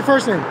 What's your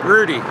first name?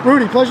 Rudy.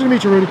 Rudy, pleasure to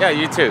meet you, Rudy. Yeah,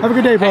 you too. Have a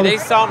good day, brother. Hey,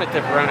 they saw me at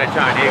the Verona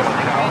Chinese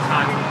all the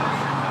time.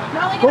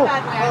 Not like Cool. in a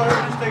bad way. Oh,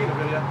 they're just taking a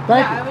video.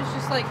 Thank Yeah, you. I was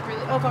just like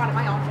really. Oh God, am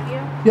I on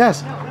video?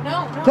 Yes.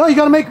 No. No, you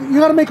gotta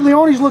make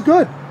Leone's look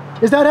good.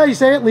 Is that how you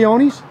say it?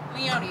 Leone's?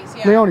 Leone's,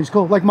 yeah. Leone's,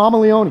 cool. Like Mama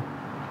Leone.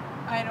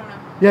 I don't know.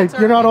 Yeah, That's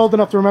you're not our- old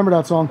enough to remember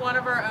that song. One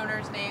of our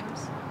owners'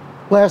 names.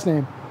 Last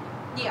name.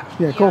 Yeah.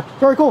 Yeah, cool.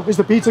 Very cool. Is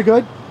the pizza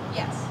good?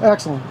 Yes.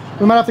 Excellent.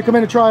 We might have to come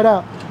in and try it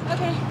out.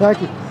 Okay.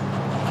 Thank you.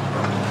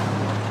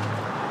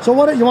 So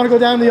what, you want to go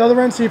down to the other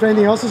end, see if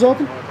anything else is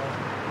open?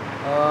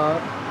 I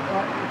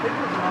think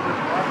there's another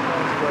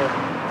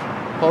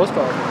post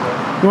office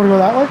there. You want to go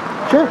that way?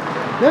 Sure.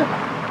 Yeah.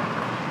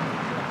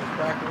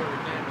 Back to where we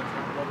came, it's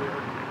probably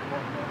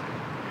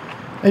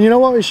already. And you know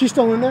what? Is she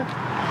still in there?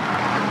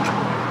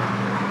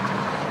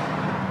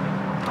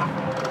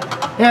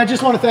 Yeah, I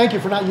just want to thank you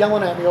for not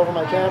yelling at me over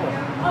my camera.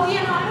 Oh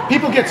yeah, no, I don't.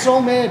 People get so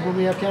mad when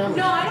we have cameras.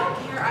 No, I don't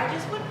care. I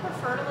just would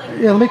prefer to like.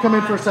 Yeah, let me come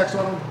in for a sec so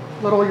I don't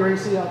let all your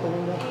AC out the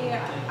window.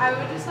 Yeah, I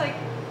would just like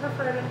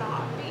prefer to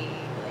not be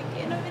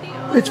like in a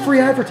video. It's free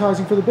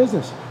advertising for the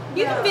business.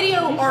 You can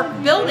video our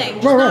building,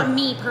 just Right. not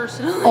me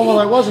personally. Oh, well,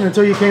 I wasn't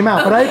until you came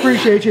out, but I Okay.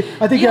 appreciate you.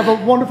 I think you Yeah.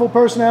 have a wonderful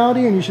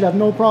personality and you should have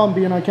no problem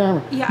being on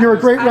camera. Yeah, You're a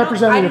great I don't-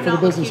 representative I for do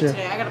the not business look here.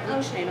 cute today. I got a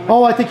blue shade on my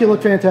Oh, I think you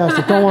look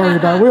fantastic. Don't worry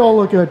about it. We all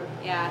look good.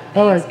 Yeah.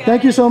 All right. thanks,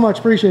 Thank you guys. so much.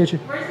 Appreciate you.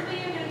 Where's the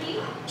video gonna be?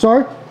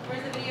 Sorry?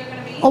 Where's the video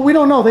gonna be? Oh, we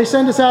don't know. They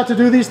send us out to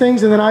do these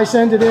things and then I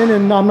send it in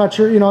and I'm not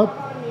sure, you know,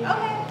 Okay. All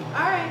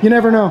right. you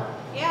never know.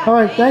 Yeah. All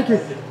right. Thank you.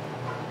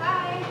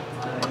 Bye.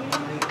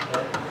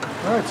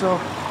 All right. So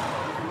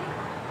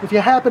if you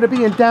happen to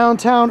be in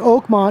downtown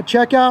OAKMONT,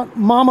 check out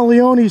Mama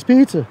Leone's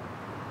Pizza.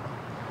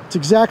 It's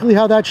exactly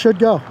how that should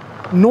go.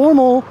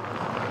 Normal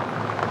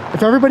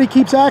If everybody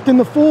keeps acting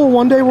the fool,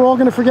 one day we're all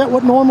going to forget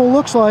what normal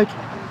looks like.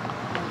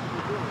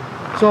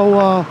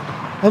 So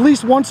at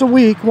least once a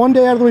week, one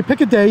day out of the week,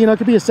 pick a day. You know, it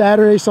could be a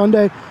Saturday,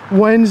 Sunday,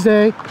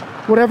 Wednesday,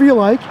 whatever you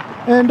like,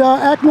 and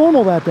act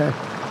normal that day.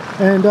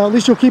 And at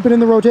least you'll keep it in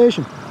the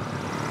rotation.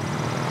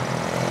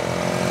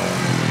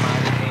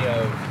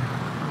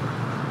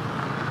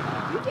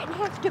 You didn't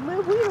have to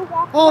move. We were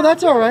walking. Oh,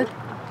 that's all right.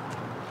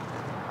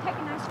 Take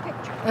a nice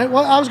picture. And,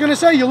 well, I was going to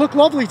say, you look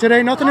lovely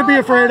today. Nothing to be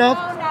afraid of.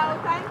 No,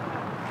 thank you.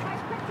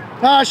 Nice picture.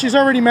 Ah, she's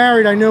already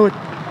married. I knew it.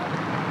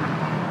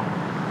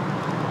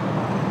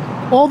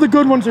 All the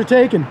good ones are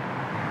taken.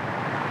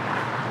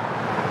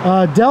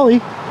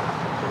 Deli.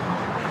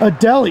 A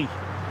deli.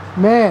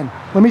 Man,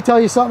 let me tell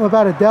you something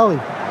about a deli.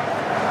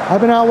 I've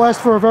been out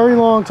west for a very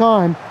long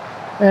time,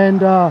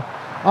 and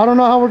I don't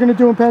know how we're going to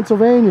do in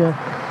Pennsylvania.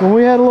 When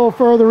we head a little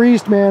further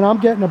east, man, I'm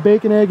getting a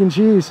bacon, egg, and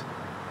cheese.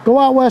 Go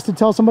out west and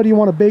tell somebody you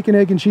want a bacon,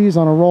 egg, and cheese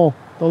on a roll.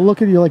 They'll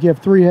look at you like you have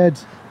 3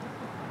 heads.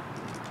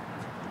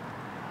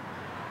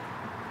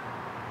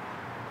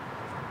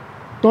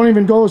 Don't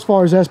even go as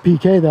far as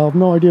SPK, they'll have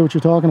no idea what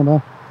you're talking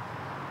about.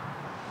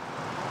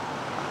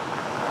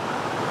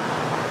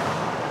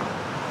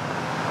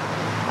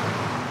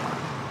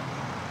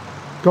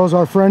 Goes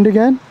our friend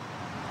again.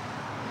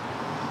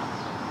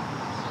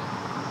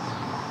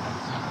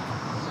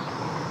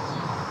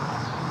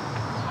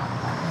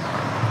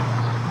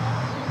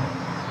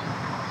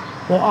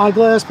 Well,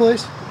 eyeglass,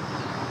 please.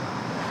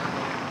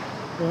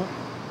 Yeah.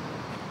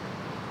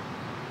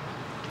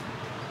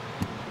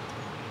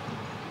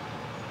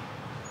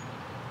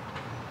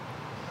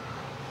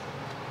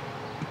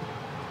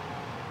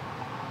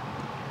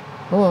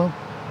 Hello.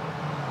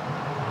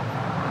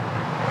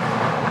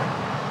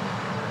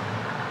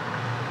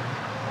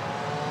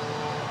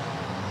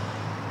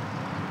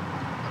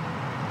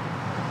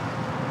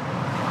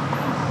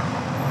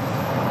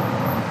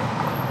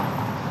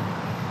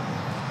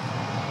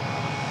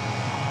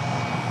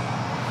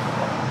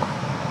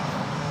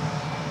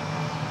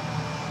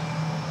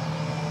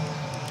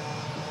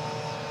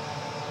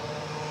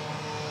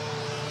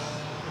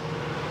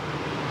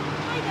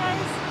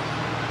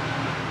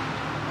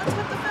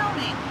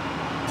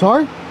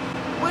 Sorry?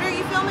 What are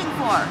you filming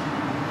for?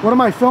 What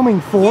am I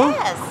filming for?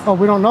 Yes. Oh,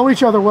 we don't know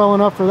each other well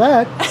enough for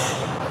that.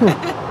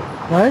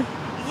 Right?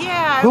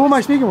 Yeah. Who am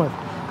I speaking with?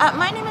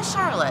 My name is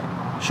Charlotte.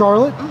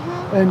 Charlotte?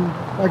 Mm-hmm. And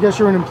I guess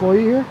you're an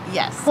employee here?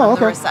 Yes, oh, I'm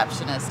okay. the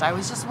receptionist. I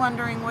was just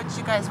wondering what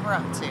you guys were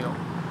up to.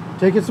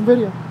 Taking some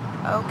video.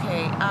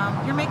 Okay,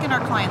 you're making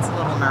our clients a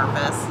little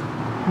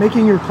nervous.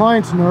 Making your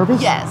clients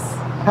nervous? Yes.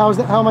 How is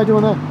that? How am I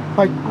doing that?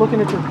 By looking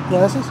at your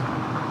glasses?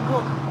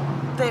 Well,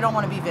 they don't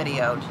want to be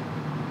videoed.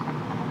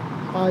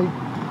 I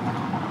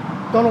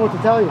don't know what to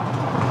tell you.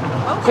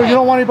 Okay. So you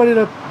don't want anybody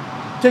to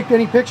take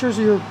any pictures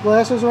of your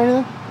glasses or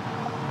anything?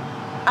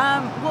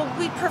 Well,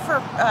 we'd prefer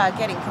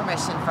getting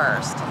permission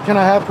first. Can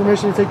I have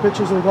permission to take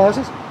pictures of the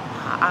glasses?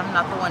 I'm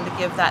not the one to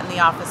give that, and the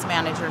office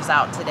manager's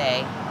out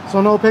today.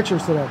 So no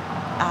pictures today?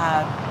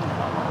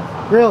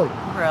 Really?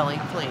 Really,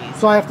 please.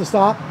 So I have to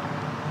stop?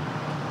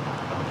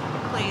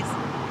 Please.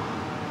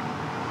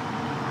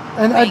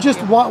 And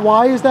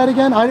why is that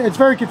again? It's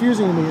very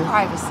confusing to me.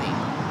 Privacy.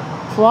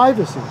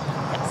 Privacy?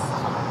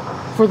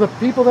 Yes. For the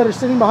people that are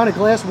sitting behind a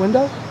glass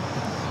window?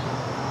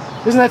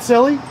 Isn't that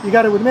silly? You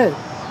got to admit.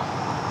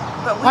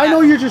 But I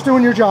know you're just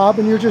doing your job,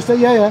 and you're just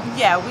yeah.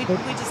 Yeah, we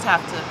just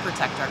have to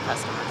protect our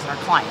customers, our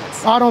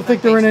clients. I don't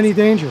think they're in any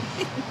danger.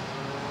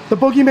 The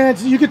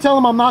boogeyman's, you could tell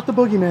them I'm not the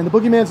boogeyman. The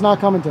boogeyman's not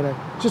coming today.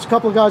 It's just a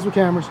couple of guys with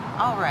cameras.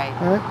 All right.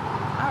 All right?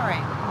 All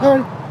right. All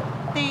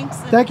right. Thanks.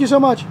 Thank you so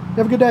much.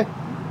 Have a good day.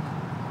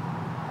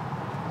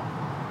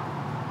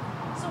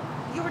 So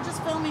you were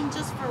just filming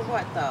just for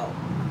what, though?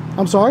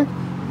 I'm sorry?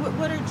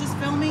 What are just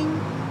filming?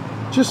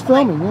 Just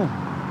filming,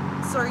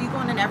 yeah. So are you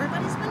going in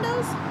everybody's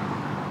windows?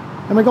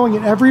 Am I going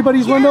in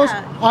everybody's windows?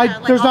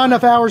 Like there's not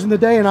enough hours in the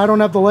day, and I don't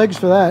have the legs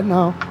for that,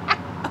 no.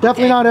 Okay.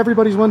 Definitely not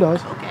everybody's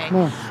windows. Okay.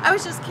 No. I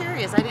was just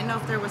curious. I didn't know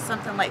if there was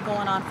something like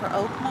going on for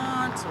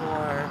OAKMONT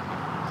or...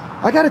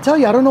 I got to tell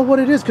you, I don't know what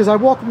it is, because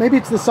maybe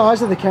it's the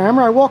size of the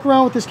camera. I walk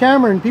around with this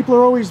camera, and people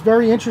are always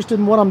very interested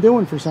in what I'm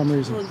doing for some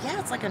reason. Well, yeah,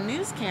 it's like a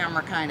news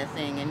camera kind of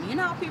thing, and you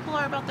know how people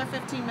are about their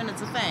 15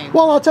 minutes of fame.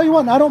 Well, I'll tell you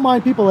what, I don't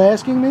mind people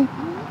asking me,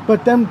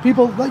 but then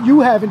people, you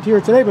haven't here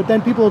today, but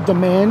then people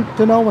demand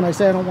to know when I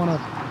say I don't want to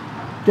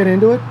get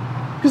into it.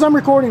 Because I'm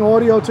recording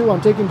audio, too. I'm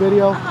taking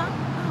video. So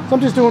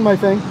I'm just doing my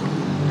thing.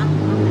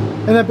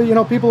 And then, you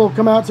know, people will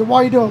come out and say,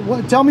 why are you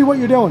doing? Tell me what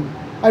you're doing.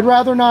 I'd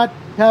rather not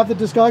have the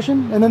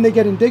discussion, and then they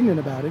get indignant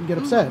about it and get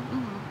upset.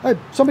 Hey,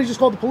 somebody just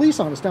called the police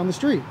on us down the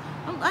street.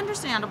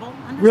 Understandable.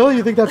 Really?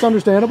 You think that's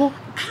understandable?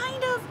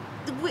 Kind of.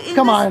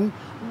 Come on.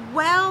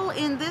 Well,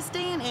 in this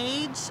day and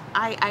age,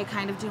 I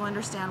kind of do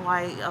understand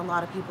why a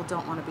lot of people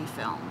don't want to be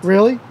filmed.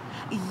 Really?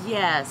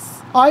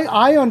 Yes.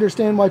 I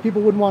understand why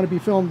people wouldn't want to be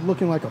filmed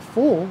looking like a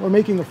fool or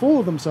making a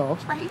fool of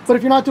themselves. Right. But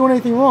if you're not doing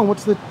anything wrong,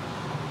 what's the...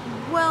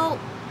 Well,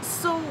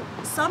 so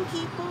some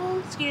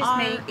people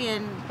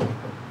in...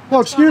 No,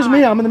 excuse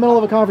me, I'm in the middle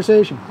of a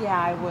conversation. Yeah,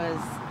 I was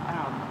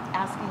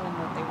asking them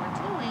what they were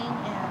doing,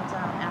 and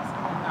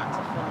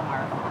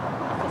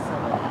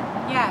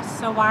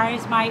So why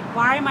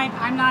am I,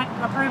 I'm not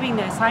approving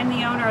this. I'm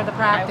the owner of the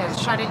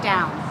practice. Shut it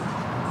down.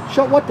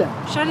 Shut what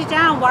down? Shut it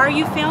down. Why are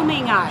you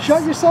filming us?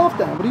 Shut yourself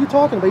down. What are you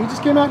talking about? You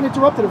just came out and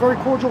interrupted a very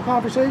cordial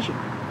conversation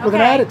with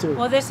an attitude.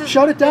 Well, this is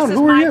shut it down.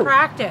 Who are you? This is my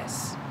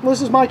practice. Well,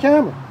 this is my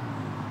camera.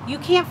 You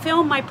can't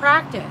film my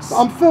practice.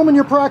 I'm filming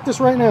your practice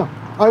right now.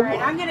 All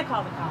right, I'm going to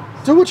call the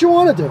cops. Do what you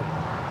want to do.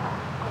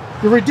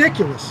 You're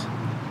ridiculous.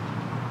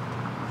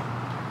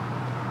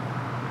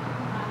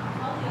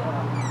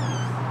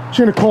 She's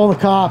going to call the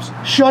cops.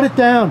 Shut it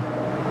down.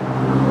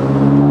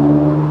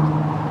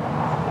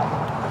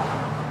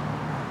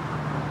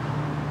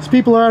 These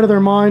people are out of their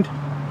mind.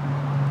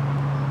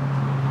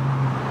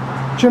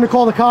 She's going to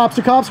call the cops.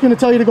 The cops are going to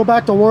tell you to go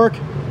back to work.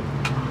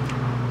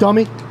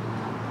 Dummy. This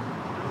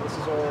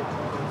is all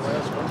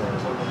harassment in the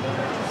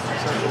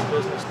central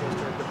business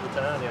district of the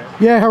town, yeah.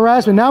 Yeah,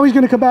 harassment. Now he's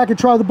going to come back and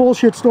try the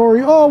bullshit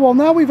story. Oh, well,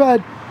 now we've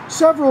had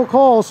several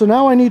calls, so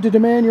now I need to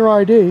demand your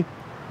ID.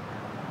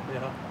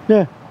 Yeah.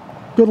 Yeah.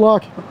 Good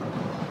luck.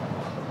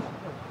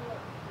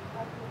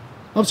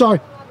 I'm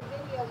sorry.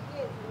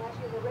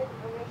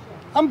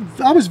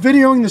 I was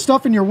videoing the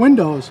stuff in your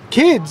windows.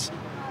 Kids,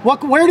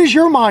 where does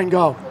your mind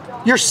go?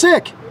 You're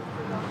sick.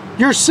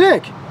 You're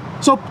sick.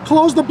 So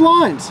close the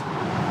blinds.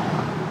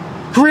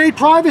 Create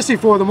privacy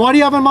for them. Why do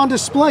you have them on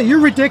display? You're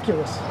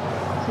ridiculous.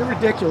 You're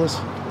ridiculous.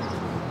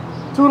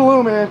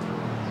 Toodaloo, man.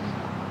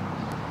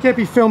 Can't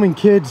be filming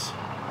kids.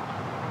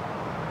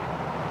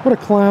 What a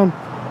clown.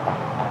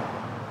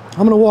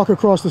 I'm gonna walk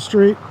across the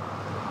street.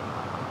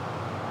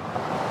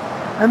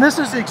 And this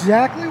is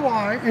exactly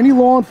why any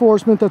law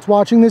enforcement that's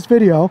watching this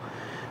video,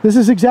 this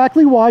is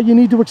exactly why you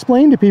need to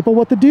explain to people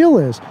what the deal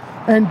is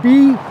and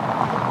be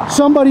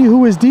somebody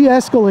who is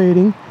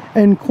de-escalating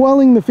and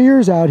quelling the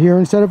fears out here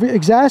instead of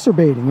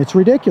exacerbating. It's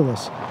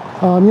ridiculous.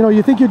 You know,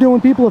 you think you're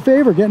doing people a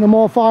favor, getting them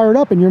all fired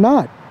up, and you're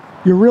not.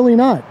 You're really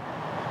not.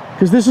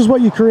 Because this is what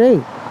you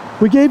create.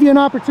 We gave you an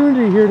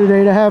opportunity here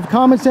today to have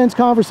common sense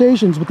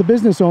conversations with the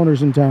business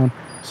owners in town.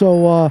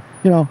 So,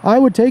 you know, I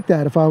would take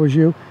that if I was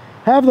you.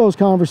 Have those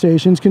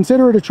conversations,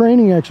 consider it a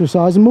training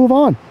exercise, and move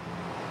on.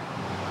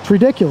 It's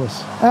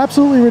ridiculous.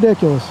 Absolutely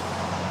ridiculous.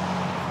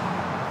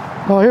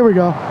 Oh, here we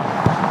go.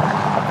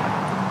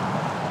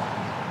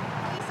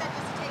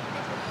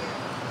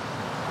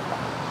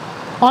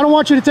 I don't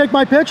want you to take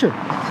my picture.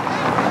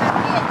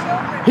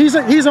 He's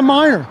a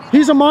minor.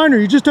 He's a minor.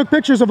 You just took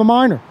pictures of a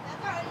minor.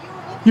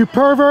 You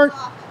pervert.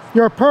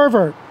 You're a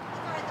pervert.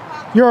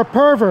 You're a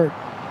pervert.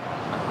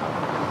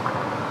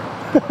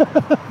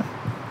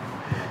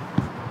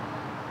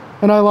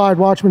 And I lied.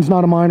 Watchman's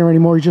not a minor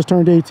anymore. He just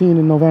turned 18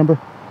 in November.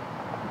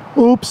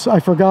 Oops, I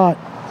forgot.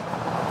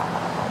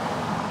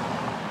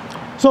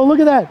 So look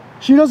at that.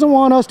 She doesn't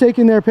want us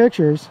taking their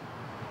pictures,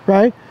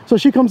 right? So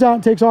she comes out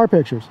and takes our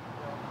pictures.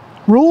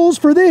 Rules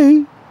for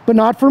thee, but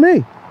not for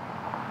me.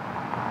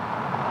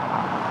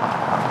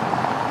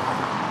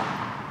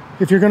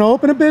 If you're going to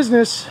open a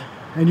business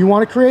and you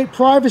want to create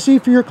privacy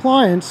for your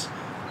clients,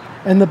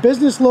 and the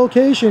business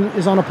location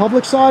is on a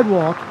public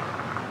sidewalk,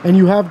 and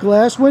you have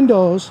glass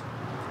windows,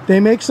 they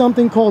make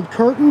something called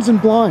curtains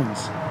and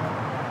blinds.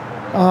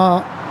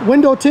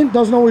 Window tint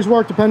doesn't always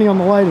work depending on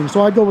the lighting,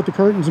 so I'd go with the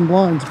curtains and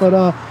blinds.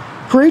 But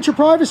create your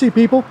privacy,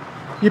 people.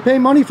 You pay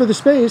money for the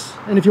space,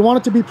 and if you want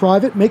it to be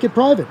private, make it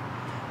private.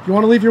 If you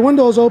want to leave your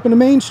windows open to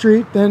Main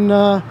Street, then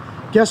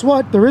guess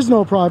what? There is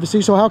no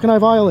privacy, so how can I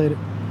violate it?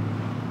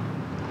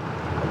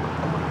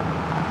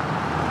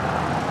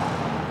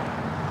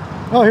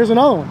 Oh, here's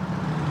another one.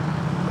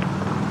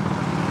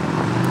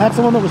 That's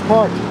the one that was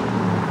parked.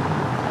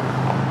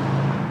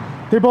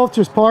 They both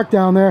just parked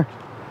down there.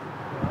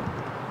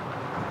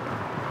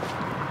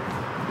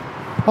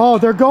 Oh,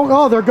 they're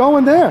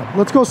going there.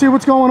 Let's go see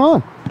what's going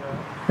on.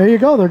 There you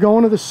go. They're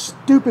going to the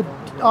stupid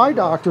eye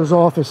doctor's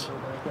office.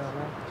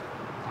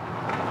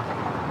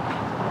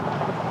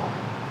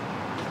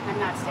 I'm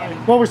not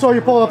standing. Well, we saw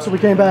you pull up, so we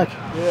came back.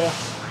 Yeah.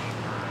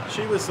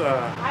 She was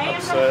I am going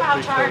to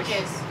file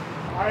charges.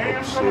 I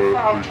am going to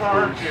file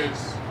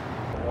charges.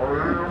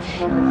 Well,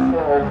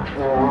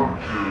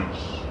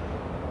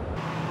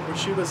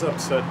 she was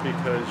upset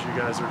because you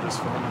guys are just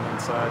filming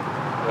inside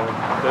the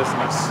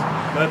business.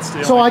 That's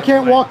the So only I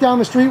can't complaint. walk down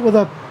the street with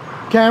a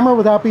camera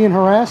without being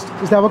harassed?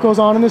 Is that what goes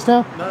on in this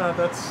town? No,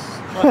 that's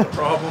not the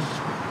problem.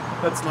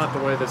 That's not the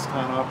way this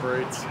town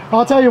operates.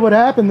 I'll tell you what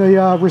happened.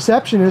 The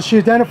receptionist, she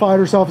identified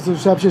herself as a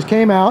receptionist,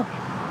 came out.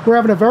 We're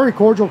having a very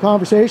cordial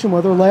conversation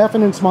with her,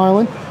 laughing and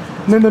smiling.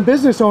 And then the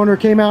business owner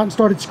came out and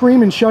started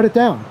screaming, "Shut it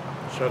down."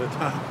 Shut it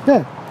down.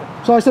 Yeah.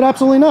 So I said,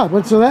 absolutely not.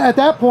 But so at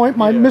that point,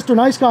 my Mr.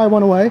 Nice Guy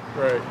went away.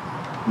 Right.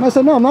 And I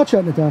said, no, I'm not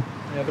shutting it down.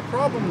 Yeah, the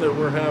problem that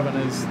we're having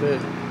is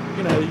that,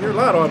 you know, you're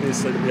allowed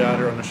obviously to be out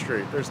here on the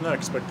street. There's no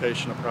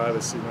expectation of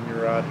privacy when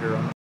you're out here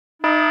on the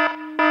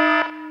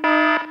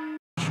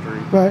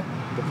street. Right.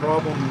 The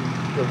problem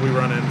that we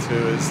run into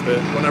is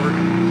that whenever,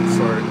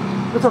 sorry.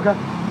 It's okay.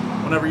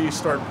 Whenever you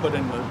start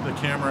putting the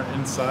camera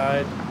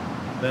inside,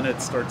 then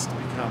it starts to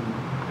become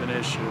an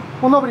issue.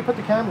 Well, nobody put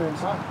the camera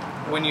inside.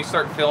 when you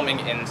start filming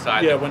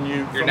inside. Yeah, when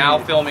you're now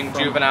filming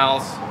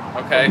juveniles.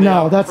 Okay.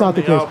 No, that's not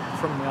the case.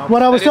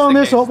 What I was telling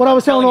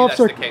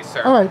Officer,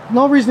 all right,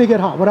 no reason to get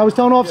hot. What I was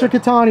telling Officer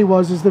Catani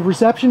is the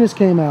receptionist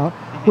came out.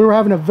 We were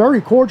having a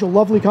very cordial,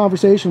 lovely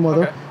conversation with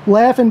her,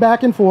 laughing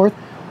back and forth.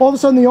 All of a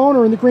sudden, the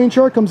owner in the green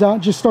shirt comes out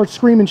and just starts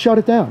screaming, "Shut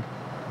it down!"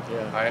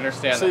 Yeah, I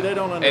understand. See, they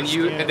don't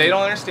understand. And they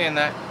don't understand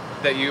that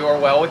you are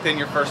well within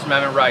your First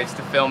Amendment rights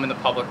to film in the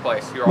public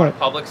place. You're on a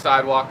public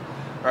sidewalk,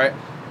 right?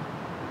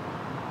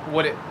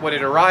 What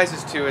it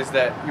arises to is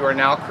that you are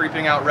now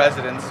creeping out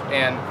residents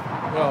and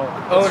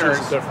owners.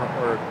 That's a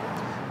different word.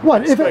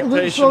 What if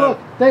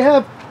they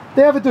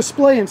have a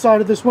display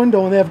inside of this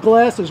window and they have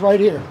glasses right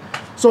here?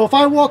 So if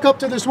I walk up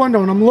to this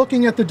window and I'm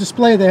looking at the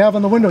display they have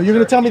on the window, you're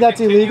going to tell me that's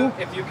illegal?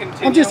 If you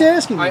continue, I'm just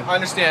asking you. I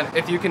understand.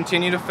 If you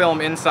continue to film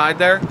inside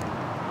there,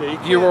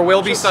 you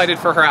will be cited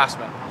for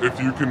harassment. If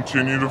you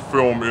continue to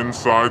film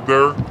inside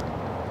there,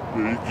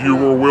 you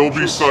will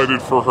be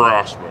cited for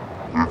harassment.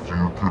 If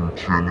you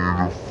continue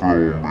to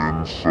film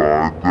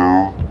inside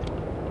there,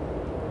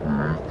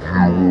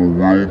 you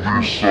will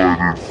be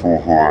cited for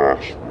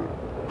harassment.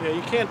 Yeah,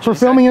 you can't for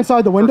filming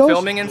inside the windows? For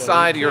filming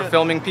inside, you're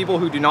filming people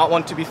who do not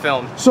want to be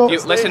filmed. So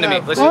listen to me.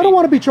 I don't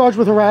want to be charged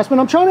with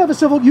harassment. I'm trying to have a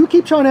civil. You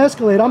keep trying to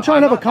escalate. I'm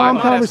trying to have a calm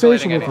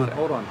conversation with you.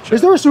 Hold on.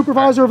 Is there a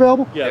supervisor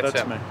available? Yeah,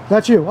 that's me.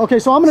 That's you. Okay,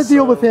 so I'm going to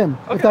deal with him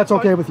if that's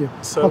okay with you.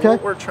 So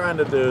what we're trying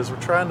to do is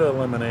we're trying to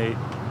eliminate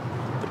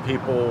the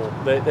people.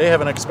 They have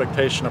an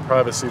expectation of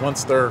privacy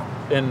once they're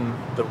in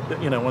the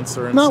once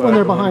they're inside. Not when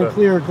they're behind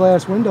clear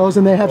glass windows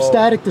and they have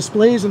static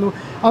displays and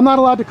I'm not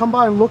allowed to come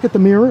by and look at the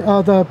mirror.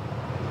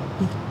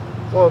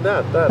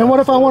 And what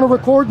if I want to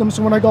record them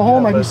so when I go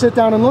home I can sit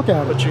down and look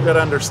at it? But you got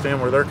to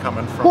understand where they're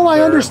coming from. Well,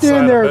 I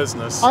understand their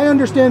business. I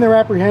understand their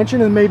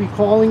apprehension and maybe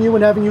calling you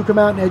and having you come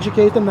out and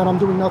educate them that I'm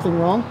doing nothing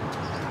wrong.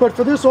 But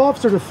for this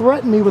officer to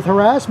threaten me with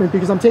harassment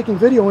because I'm taking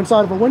video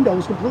inside of a window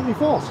is completely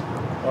false.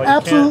 Well,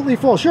 absolutely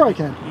false. Sure, I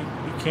can.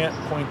 You can't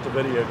point the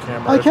video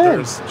camera if if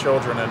there's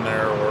children in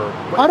there or...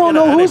 I don't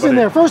know who's in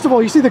there. First of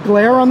all, you see the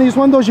glare on these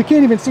windows? You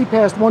can't even see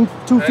past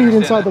 1-2 feet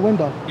inside the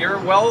window. You're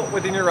well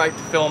within your right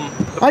to film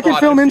the I can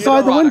film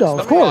inside the window,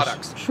 of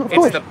course.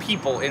 It's the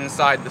people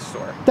inside the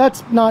store.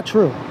 That's not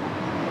true.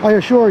 I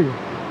assure you.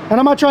 And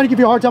I'm not trying to give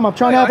you a hard time. I'm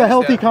trying to have a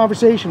healthy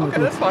conversation with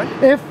you. That's fine.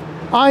 If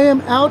I am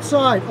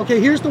outside,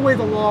 okay, here's the way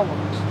the law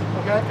works.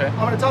 Okay? I'm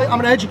going to tell you, I'm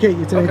going to educate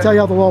you today and tell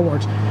you how the law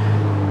works.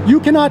 You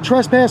cannot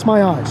trespass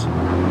my eyes.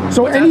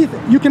 So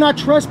you cannot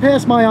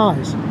trespass my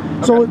eyes.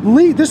 So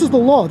this is the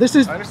law. This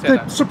is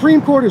the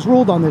Supreme Court has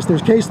ruled on this.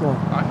 There's case law.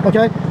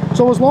 Okay?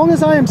 So as long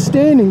as I am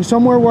standing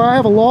somewhere where I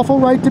have a lawful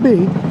right to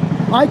be,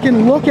 I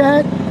can look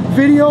at,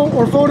 video,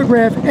 or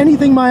photograph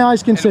anything my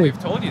eyes can see. We've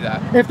told you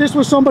that. If this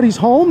was somebody's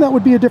home, that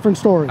would be a different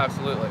story.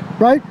 Absolutely.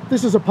 Right?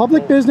 This is a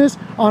public business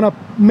on a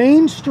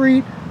main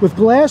street with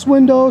glass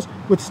windows,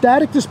 with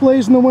static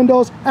displays in the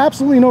windows.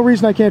 Absolutely no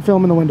reason I can't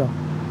film in the window.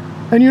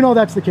 And you know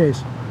that's the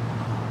case.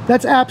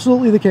 That's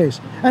absolutely the case.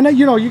 And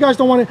you guys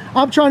don't want to,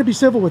 I'm trying to be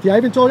civil with you. I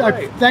even told you,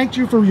 I thanked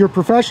you for your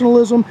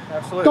professionalism.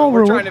 Absolutely.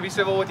 We're trying to be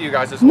civil with you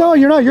guys as well. No,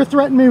 you're not. You're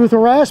threatening me with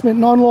harassment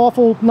and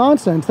unlawful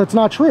nonsense. That's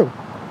not true.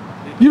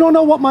 You don't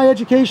know what my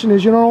education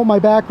is. You don't know what my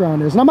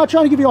background is. And I'm not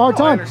trying to give you a hard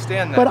time. I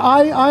understand that. But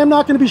I am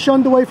not going to be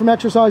shunned away from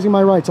exercising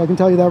my rights. I can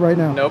tell you that right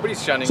now.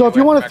 Nobody's shunning So if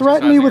you want to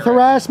threaten me with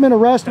harassment,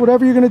 arrest,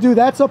 whatever you're going to do,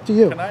 that's up to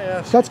you. Can I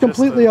ask That's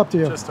completely up to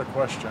you. Just a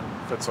question,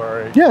 if it's all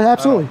right. Yeah,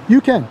 absolutely. You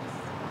can.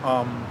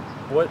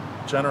 What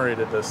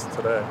generated this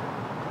today?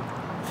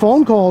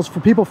 Phone calls for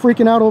people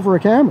freaking out over a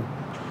camera.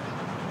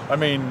 I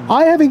mean,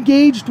 I have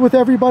engaged with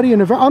everybody,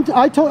 and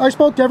I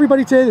spoke to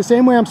everybody today the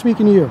same way I'm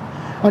speaking to you.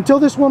 Until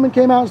this woman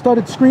came out and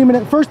started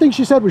screaming. First thing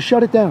she said was,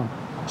 "Shut it down."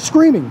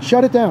 Screaming,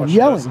 "Shut it down,"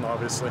 yelling.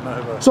 Obviously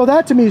so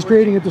that to me is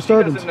creating a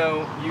disturbance. She doesn't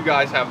know you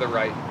guys have the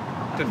right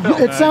to film.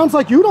 It sounds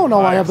like you don't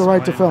know I have the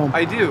right to film.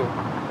 I do.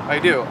 I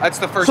do. That's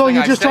the first thing I said. So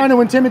you're just trying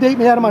to intimidate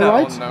me out of my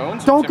rights? No,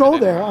 don't go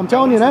there. I'm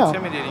telling you now.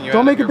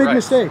 Don't make a big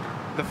mistake.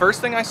 The first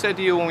thing I said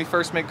to you when we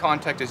first made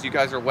contact is you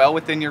guys are well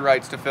within your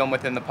rights to film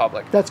within the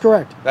public. That's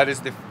correct. That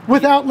is the...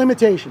 Without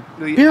limitation.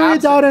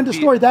 Period, dot, end of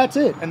story. That's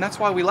it. And that's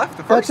why we left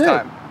the first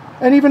time.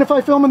 And even if I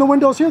film in the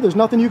windows here, there's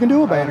nothing you can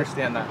do about it. I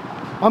understand that.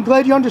 I'm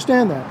glad you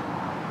understand that.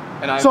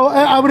 And so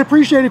I would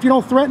appreciate if you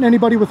don't threaten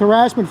anybody with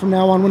harassment from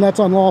now on when that's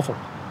unlawful.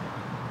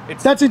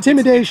 That's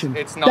intimidation.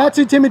 It's not. That's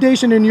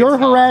intimidation, and you're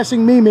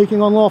harassing me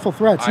making unlawful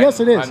threats. Yes,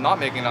 it is. I'm not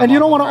making unlawful And you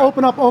don't want to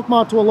open up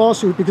OAKMONT to a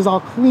lawsuit because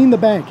I'll clean the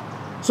bank.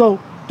 So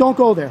don't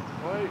go there.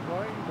 Why are you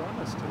doing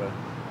this today?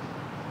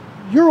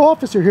 Your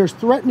officer here is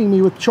threatening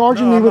me with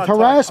charging me with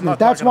harassment.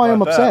 That's why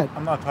I'm upset.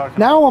 I'm not talking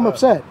now I'm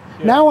upset.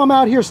 Yeah. Now I'm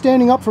out here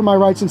standing up for my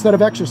rights instead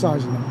of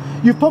exercising them.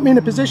 You've put me in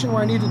a position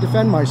where I need to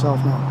defend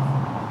myself now.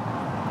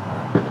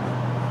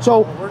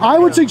 So I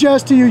would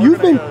suggest to you,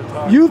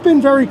 you've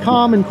been very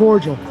calm and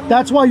cordial.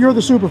 That's why you're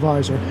the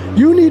supervisor.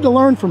 You need to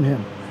learn from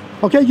him.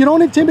 Okay, you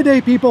don't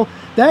intimidate people.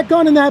 That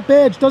gun and that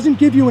badge doesn't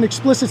give you an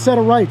explicit set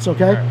of rights,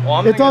 okay? Right. Well,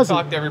 I'm going to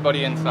talk to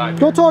everybody inside.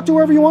 Go talk to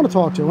whoever you want to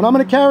talk to. And I'm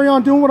going to carry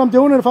on doing what I'm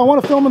doing. And if I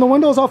want to film in the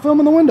windows, I'll film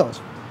in the windows.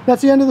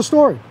 That's the end of the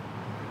story.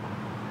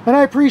 And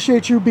I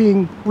appreciate you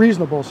being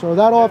reasonable. So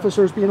that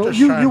officer is being,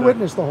 you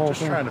witnessed the whole thing.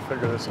 Just trying to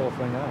figure this whole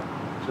thing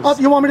out.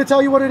 You want me to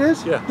tell you what it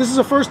is? Yeah. This is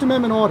a First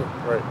Amendment audit.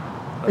 Right.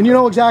 Okay. And you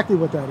know exactly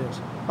what that is,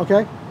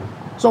 okay?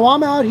 So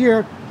I'm out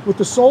here with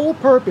the sole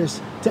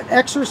purpose to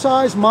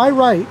exercise my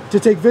right to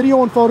take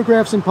video and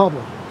photographs in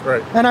public.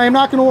 Right. And I am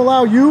not going to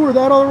allow you or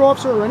that other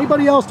officer or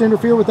anybody else to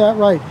interfere with that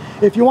right.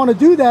 If you want to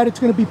do that, it's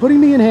going to be putting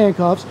me in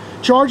handcuffs,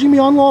 charging me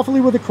unlawfully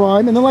with a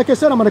crime, and then, like I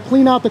said, I'm going to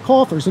clean out the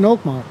coffers in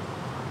Oakmont.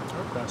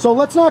 Okay. So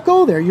let's not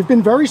go there. You've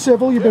been very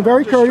civil. You've been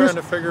very courteous.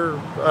 Trying to figure,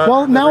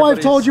 well, now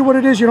I've told you what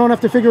it is. You don't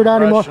have to figure it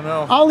out anymore.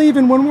 I'll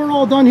even, when we're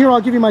all done here,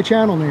 I'll give you my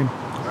channel name.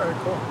 All right,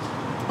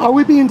 cool. Are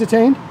we being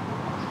detained?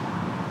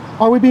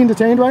 Are we being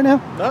detained right now?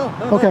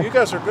 No, okay. No, you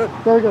guys are good.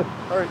 Very good.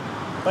 All right,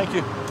 thank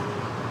you.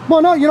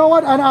 Well, no, you know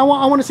what? I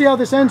want to see how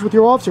this ends with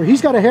your officer.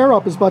 He's got a hair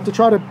up his butt to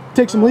try to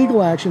take some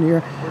legal action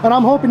here, and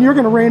I'm hoping you're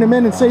going to rein him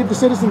in and save the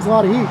citizens a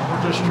lot of heat.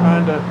 We're just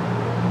trying to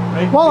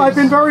make I've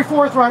been very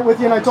forthright with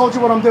you, and I told you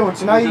what I'm doing,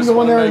 so now you can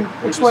go in there and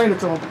explain it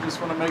to him. Just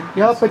want to make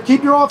yeah, but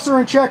keep your officer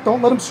in check.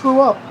 Don't let him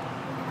screw up.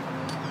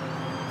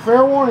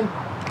 Fair warning.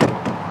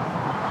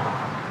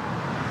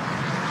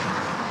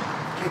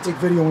 Can't take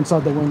video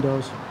inside the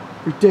windows.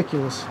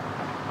 Ridiculous.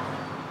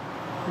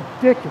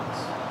 Ridiculous.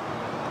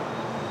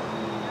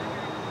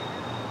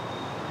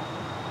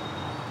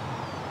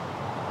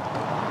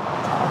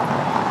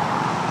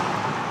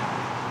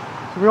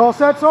 So we all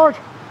set, Sarge?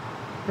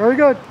 Very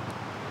good.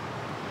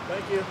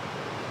 Thank you.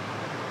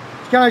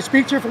 Can I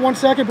speak to you for 1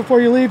 second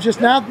before you leave? Just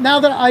now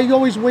that I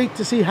always wait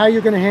to see how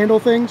you're going to handle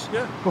things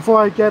before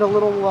I get a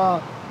little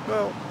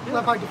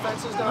let my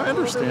defenses down. I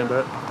understand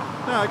that.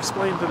 No, I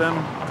explained to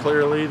them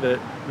clearly that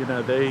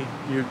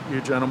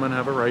you gentlemen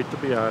have a right to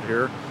be out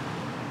here.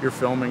 You're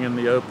filming in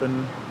the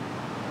open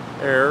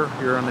air.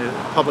 You're on the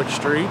public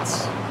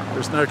streets.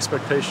 There's no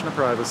expectation of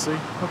privacy.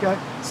 Okay.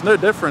 It's no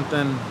different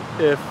than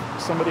if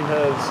somebody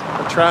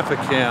has a traffic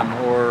cam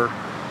or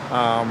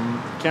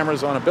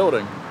cameras on a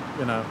building,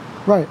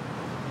 Right.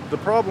 The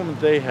problem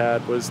that they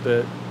had was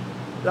that,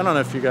 I don't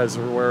know if you guys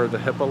are aware of the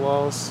HIPAA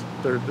laws.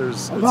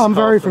 I'm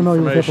very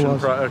familiar with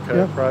HIPAA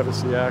laws.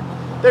 Privacy Act.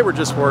 They were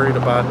just worried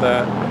about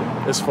that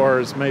as far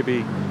as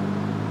maybe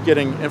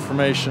getting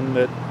information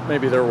that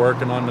maybe they're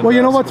working on. Well,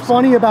 you know what's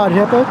funny about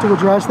HIPAA, to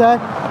address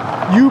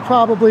that? You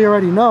probably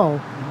already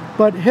know,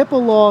 but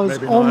HIPAA laws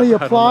only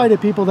apply to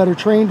people that are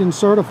trained and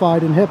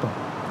certified in HIPAA.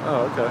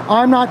 Oh, okay.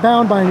 I'm not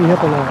bound by any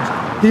HIPAA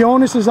laws. The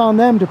onus is on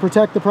them to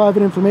protect the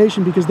private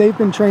information because they've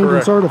been trained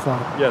and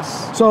certified.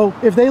 Yes. So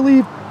if they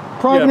leave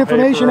private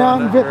information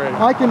out, and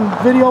I can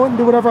video it and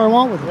do whatever I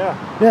want with it.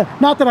 Yeah.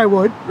 Not that I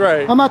would.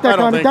 Right. I'm not that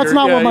kind of. That's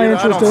not what my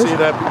interest is. I don't see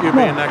that you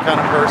being that kind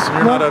of person.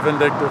 You're not a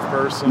vindictive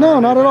person. No,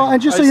 not at all.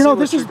 And just so you know,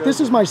 this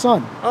is my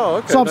son. Oh,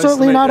 okay. So I'm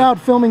certainly not out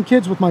filming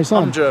kids with my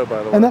son. I'm Joe,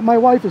 by the way. And that my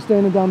wife is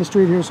standing down the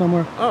street here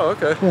somewhere. Oh,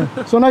 okay.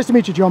 Yeah. So nice to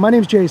meet you, Joe. My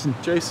name's Jason.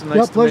 Jason,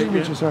 nice to pleasure to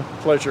meet you, sir.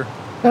 Pleasure.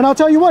 And I'll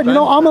tell you what,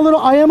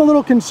 I am a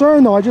little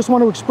concerned, though. I just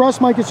want to express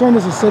my concern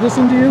as a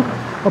citizen to you.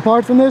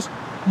 Apart from this,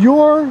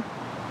 your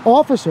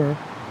officer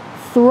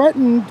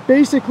threatened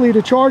basically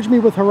to charge me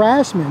with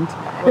harassment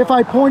if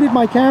I pointed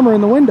my camera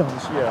in the windows.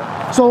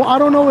 Yeah. So I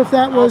don't know if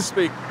that was... I'll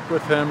speak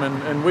with him,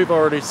 and we've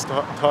already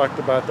talked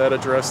about that,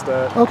 addressed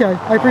that. Okay,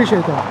 I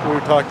appreciate that. We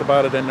talked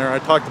about it in there. I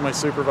talked to my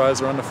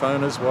supervisor on the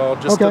phone as well,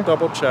 just to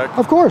double check.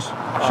 Of course,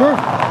 sure.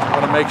 I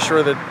want to make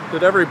sure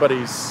that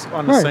everybody's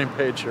on the same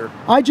page here.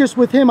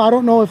 With him, I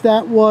don't know if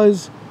that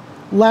was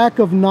lack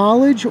of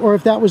knowledge or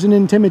if that was an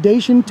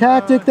intimidation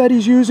tactic that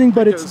he's using,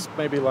 but it's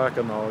maybe lack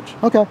of knowledge.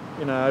 Okay.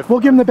 We'll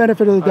give him the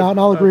benefit of the doubt, and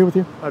I'll agree with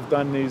you. I've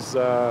done these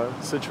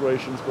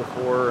situations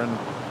before, and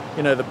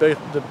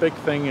the big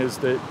thing is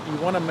that you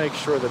want to make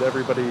sure that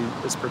everybody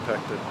is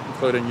protected,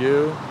 including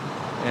you,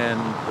 and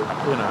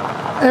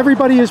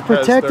everybody is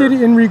protected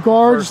in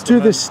regards to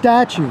the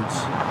statutes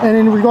and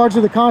in regards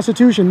to the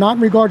Constitution, not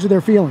in regards to their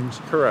feelings.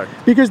 Correct.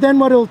 Because then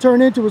what it'll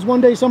turn into is one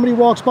day somebody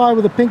walks by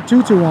with a pink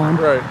tutu on.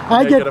 Right.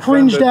 I get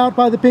cringed out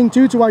by the pink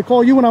tutu. I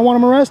call you and I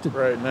want them arrested.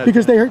 Right.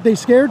 Because they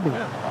scared me.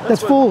 Yeah,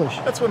 that's foolish.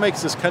 That's what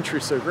makes this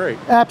country so great.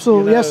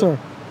 Absolutely, yes, sir.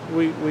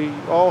 We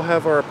all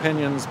have our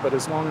opinions, but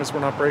as long as we're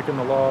not breaking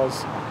the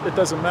laws, it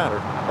doesn't matter.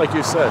 Like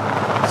you said,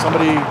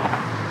 somebody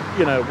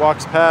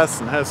walks past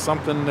and has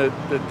something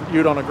that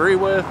you don't agree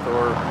with,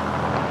 or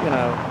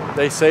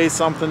they say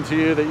something to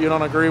you that you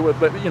don't agree with,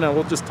 but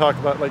we'll just talk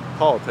about like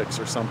politics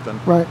or something.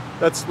 Right.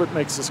 That's what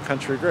makes this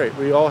country great.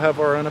 We all have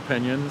our own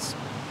opinions,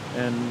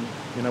 and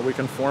we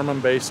can form them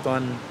based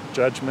on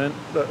judgment,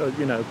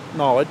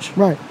 knowledge,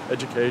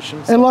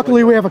 education. And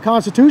luckily we have a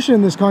constitution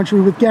in this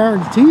country which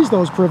guarantees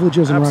those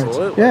privileges and rights.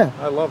 Absolutely. Yeah.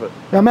 I love it.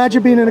 Now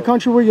imagine being in a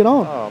country where you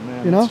don't. Oh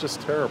man, it's just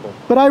terrible.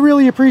 But I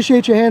really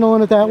appreciate you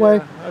handling it that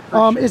way. I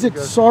appreciate is it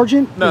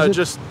sergeant? No,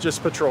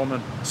 just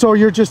patrolman. So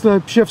you're just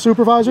the shift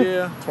supervisor?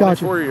 Yeah,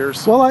 24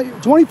 years. Well,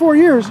 24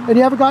 years, and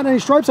you haven't gotten any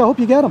stripes. I hope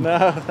you get them.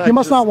 No. You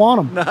must not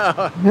want them.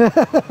 No.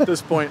 At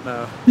this point,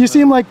 no. You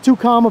seem like too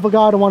calm of a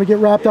guy to want to get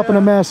wrapped up in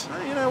a mess.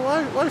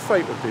 Why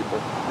fight with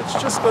people? It's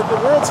just that the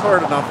world's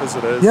hard enough as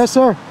it is. Yes,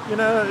 sir.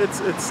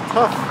 It's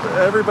tough.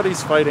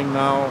 Everybody's fighting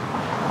now.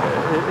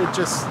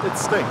 it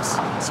stinks.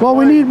 So well,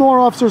 we need more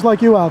officers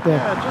like you out there.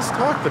 Yeah, just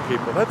talk to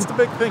people. That's the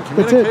big thing.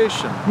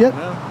 Communication. Yep. You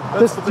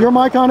know? You're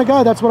my kind of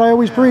guy. That's what I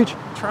always preach.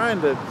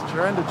 Trying to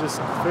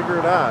just figure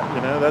it out.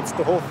 You know, that's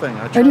the whole thing.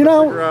 I try and you to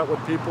know, figure out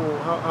what people,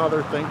 how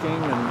they're thinking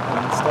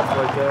and stuff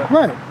like that.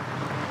 Right.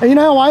 And you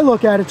know how I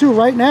look at it too.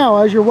 Right now,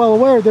 as you're well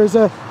aware, there's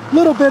a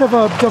little bit of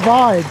a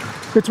divide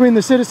between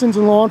the citizens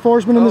and law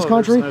enforcement in this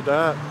country. There's no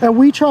doubt. And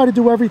we try to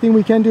do everything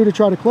we can do to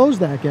try to close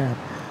that gap.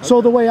 Okay.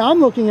 So the way I'm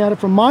looking at it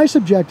from my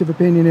subjective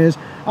opinion is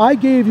I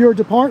gave your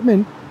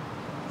department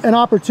an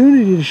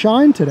opportunity to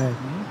shine today.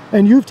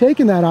 And you've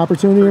taken that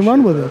opportunity and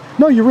run with it.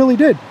 No, you really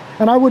did.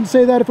 And I wouldn't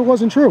say that if it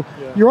wasn't true.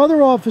 Yeah. Your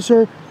other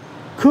officer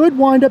could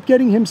wind up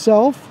getting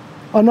himself,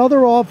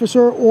 another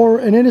officer, or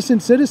an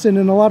innocent citizen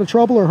in a lot of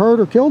trouble or hurt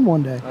or killed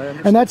one day.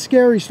 And that's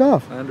scary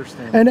stuff. I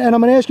understand. And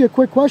I'm going to ask you a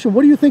quick question.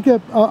 What do you think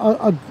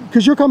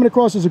because you're coming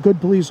across as a good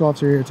police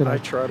officer here today. I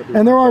try to be.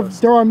 And there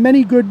are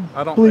many good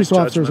police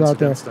officers out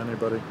there.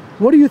 Anybody.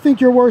 What do you think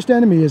your worst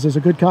enemy is as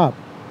a good cop?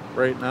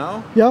 Right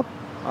now? Yep.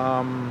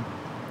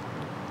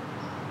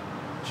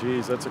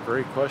 Geez, that's a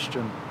great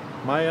question.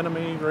 My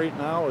enemy right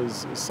now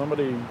is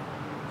somebody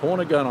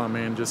pulling a gun on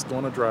me and just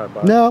doing a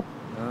drive-by. No.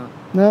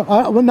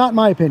 Well, not in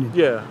my opinion.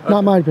 Yeah. Okay.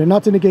 Not my opinion.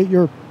 Not to negate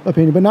your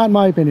opinion, but not in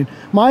my opinion.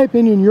 My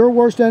opinion, your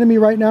worst enemy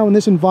right now in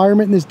this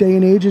environment, in this day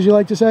and age, as you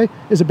like to say,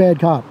 is a bad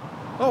cop.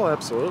 Oh,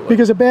 absolutely.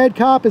 Because a bad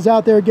cop is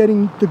out there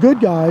getting the good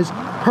guys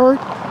hurt,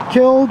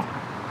 killed,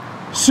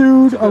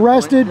 sued,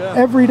 arrested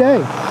every day.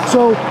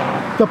 So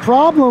the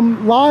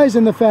problem lies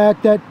in the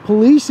fact that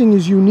policing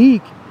is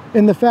unique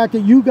in the fact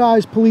that you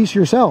guys police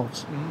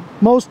yourselves.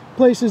 Most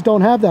places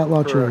don't have that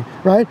luxury,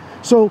 right?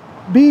 So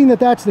being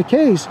that that's the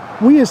case,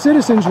 we as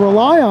citizens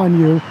rely on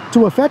you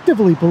to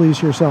effectively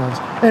police yourselves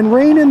and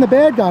rein in the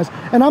bad guys.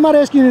 And I'm not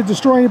asking you to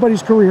destroy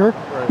anybody's career.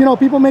 Right. You know,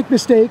 people make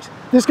mistakes.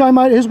 This guy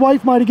his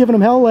wife might have given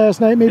him hell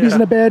last night. Maybe he's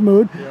in a bad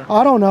mood.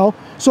 I don't know.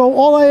 So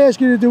all I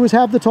ask you to do is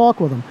have the talk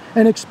with him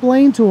and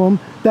explain to him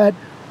that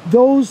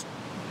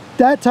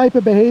that type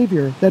of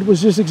behavior that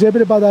was just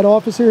exhibited by that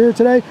officer here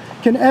today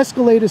can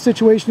escalate a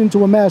situation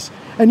into a mess.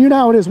 And you know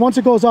how it is. Once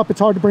it goes up, it's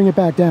hard to bring it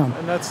back down.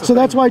 And that's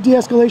that's why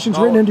de-escalation is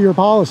written into your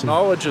policy.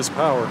 Knowledge is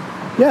power.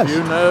 Yes. If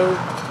you know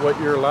what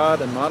you're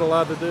allowed and not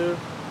allowed to do,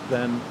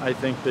 then I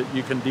think that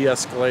you can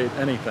de-escalate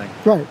anything.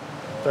 Right.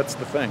 That's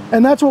the thing.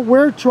 And that's what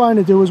we're trying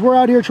to do, is we're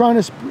out here trying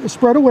to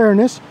spread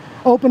awareness,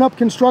 open up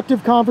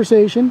constructive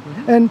conversation,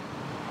 and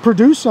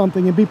produce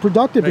something and be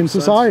productive in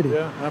society.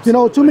 Yeah, absolutely. You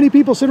know, too many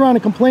people sit around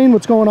and complain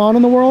what's going on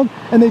in the world,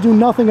 and they do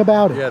nothing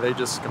about it. Yeah, they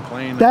just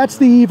complain. That's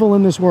the evil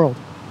in this world.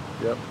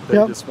 Yep. They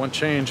just want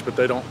change, but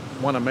they don't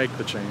want to make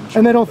the change.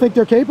 And they don't think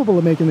they're capable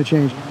of making the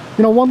change.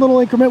 You know, one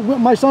little increment.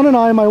 My son and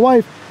I and my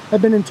wife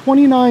have been in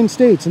 29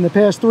 states in the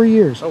past 3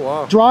 years. Oh,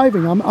 wow.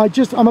 Driving. I'm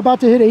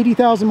about to hit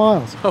 80,000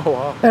 miles. Oh,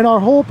 wow. And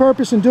our whole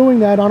purpose in doing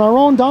that on our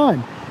own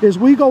dime is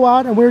we go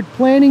out and we're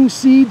planting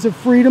seeds of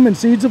freedom and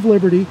seeds of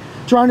liberty,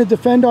 trying to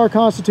defend our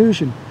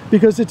Constitution,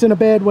 because it's in a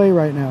bad way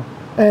right now.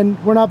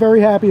 And we're not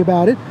very happy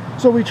about it.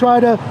 So we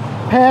try to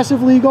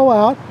passively go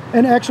out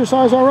and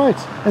exercise our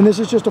rights. And this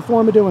is just a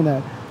form of doing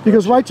that.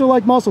 Because rights are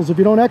like muscles. If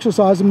you don't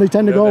exercise them, they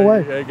tend to go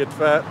away. Yeah, you get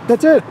fat.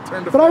 That's it.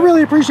 But I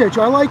really appreciate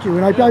you. I like you.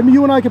 And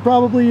you and I could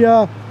probably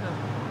have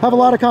a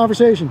lot of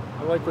conversation.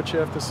 I like what you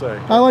have to say.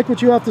 I like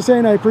what you have to say,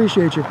 and I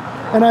appreciate you.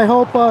 And I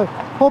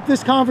hope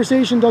this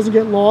conversation doesn't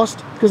get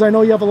lost, because I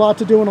know you have a lot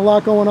to do and a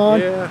lot going on.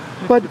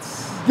 Yeah. But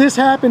this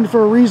happened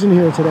for a reason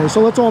here today, so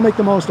let's all make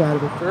the most out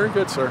of it. Very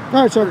good, sir.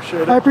 All right, sir.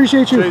 Appreciate it. I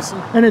appreciate you. Jason.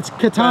 And it's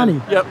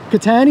Catani. Yep.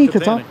 Catani?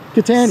 Catani.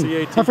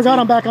 Catani. I forgot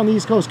I'm back on the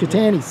East Coast.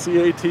 Catani.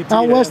 C-A-T-T.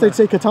 Out west, they'd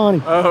say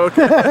Catani. Oh,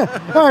 okay.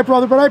 All right,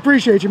 brother, but I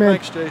appreciate you, man.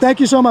 Thanks, Jason. Thank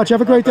you so much.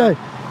 Have a great day.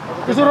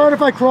 Is it all right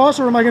if I cross,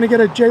 or am I going to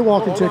get a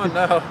jaywalking ticket?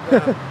 No.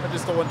 I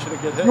just don't want you to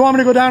get hit. You want me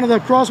to go down to the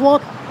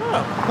crosswalk?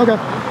 Oh. Okay. Go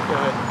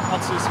ahead.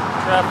 Once this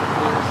traffic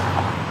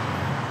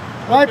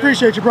clears. I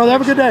appreciate you, brother.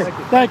 Have a good day.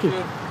 Thank you.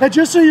 And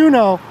just so you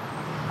know,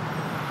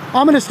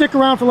 I'm going to stick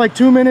around for like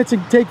 2 minutes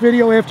and take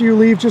video after you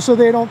leave, just so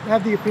they don't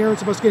have the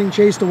appearance of us getting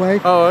chased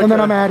away. Oh, okay. And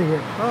then I'm out of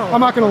here. Oh, I'm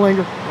not going to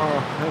linger.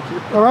 Oh, thank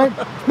you. All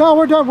right? No,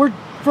 we're done.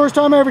 First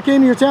time I ever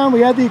came to your town,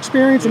 we had the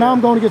experience, and now I'm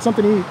going to get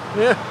something to eat.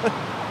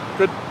 Yeah.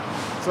 Good.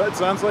 So it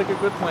sounds like a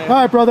good plan. All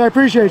right, brother. I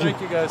appreciate you.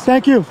 Thank you, guys.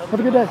 Thank you. Have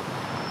a good day.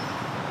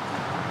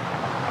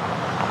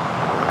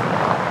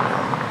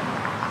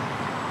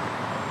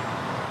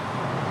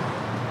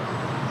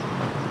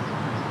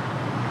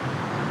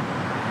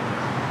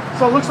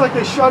 So it looks like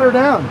they shut her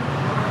down.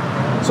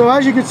 So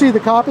as you can see, the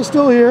cop is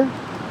still here.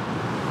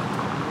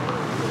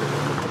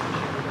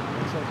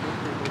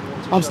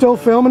 I'm still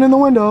filming in the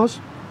windows.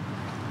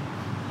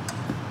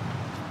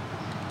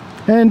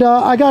 And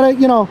I gotta,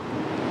 you know,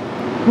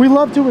 we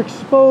love to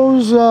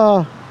expose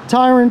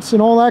tyrants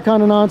and all that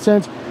kind of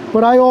nonsense,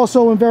 but I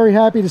also am very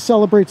happy to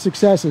celebrate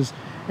successes.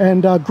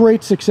 And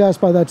great success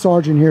by that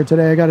sergeant here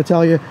today, I gotta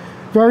tell you.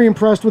 Very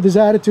impressed with his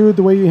attitude,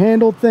 the way he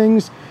handled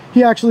things.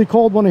 He actually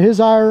called one of his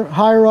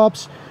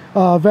higher-ups,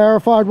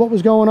 verified what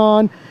was going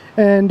on.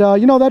 And,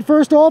 you know, that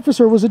first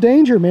officer was a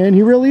danger, man.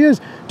 He really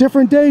is.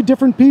 Different day,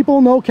 different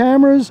people, no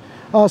cameras.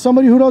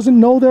 somebody who doesn't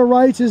know their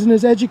rights, isn't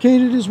as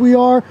educated as we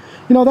are,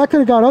 you know, that could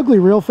have got ugly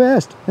real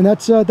fast, and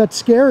that's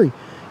scary.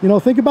 You know,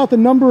 think about the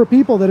number of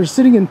people that are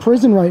sitting in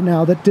prison right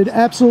now that did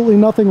absolutely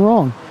nothing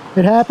wrong.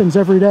 It happens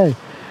every day,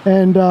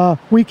 and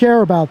we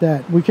care about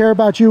that. We care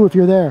about you if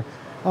you're there.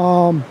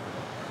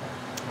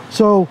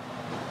 So,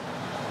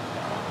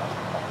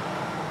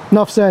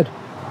 enough said.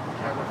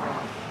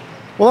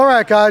 Well, all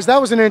right, guys,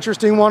 that was an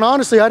interesting one.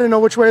 Honestly, I didn't know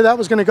which way that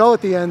was going to go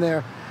at the end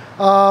there.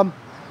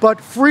 But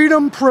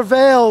freedom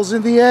prevails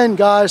in the end,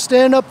 guys.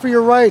 Stand up for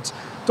your rights.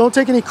 Don't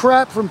take any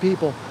crap from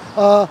people.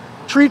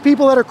 Treat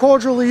people that are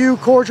cordial to you,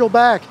 cordial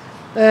back.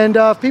 And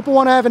if people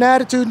want to have an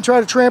attitude and try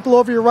to trample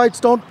over your rights,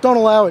 don't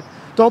allow it.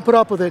 Don't put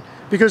up with it,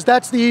 because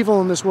that's the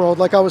evil in this world,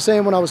 like I was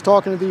saying when I was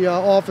talking to the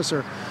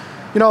officer.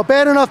 You know,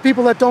 bad enough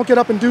people that don't get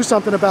up and do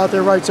something about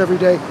their rights every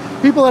day.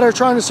 People that are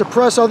trying to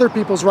suppress other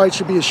people's rights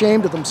should be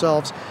ashamed of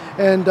themselves.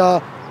 And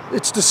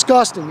it's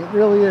disgusting, it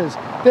really is.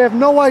 They have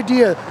no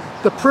idea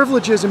the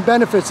privileges and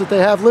benefits that they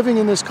have living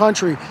in this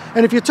country.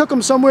 And if you took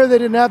them somewhere they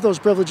didn't have those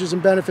privileges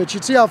and benefits,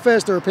 you'd see how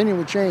fast their opinion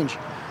would change.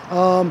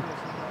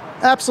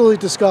 Absolutely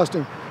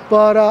disgusting.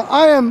 But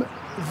I am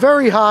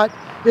very hot.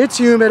 It's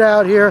humid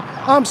out here.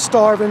 I'm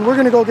starving. We're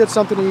gonna go get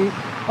something to eat.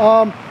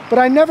 But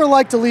I never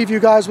like to leave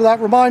you guys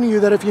without reminding you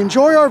that if you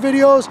enjoy our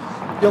videos,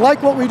 you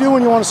like what we do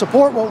and you want to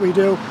support what we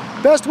do,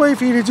 best way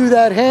for you to do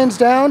that, hands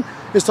down,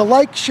 is to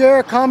like,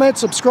 share, comment,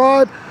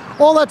 subscribe.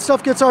 All that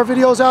stuff gets our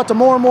videos out to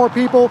more and more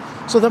people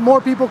so that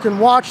more people can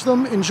watch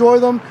them, enjoy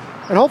them,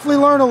 and hopefully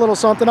learn a little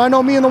something. I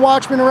know me and the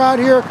Watchmen are out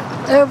here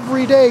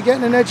every day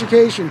getting an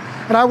education,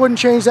 and I wouldn't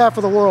change that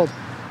for the world.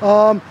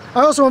 I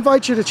also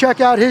invite you to check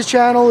out his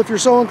channel if you're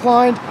so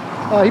inclined.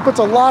 He puts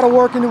a lot of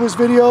work into his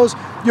videos.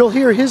 You'll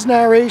hear his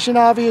narration,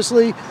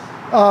 obviously,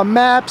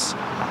 maps,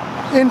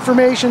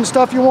 information,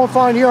 stuff you won't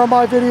find here on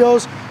my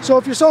videos. So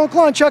if you're so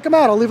inclined, check him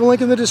out. I'll leave a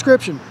link in the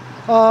description.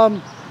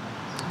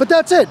 But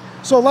that's it.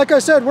 So like I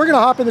said, we're gonna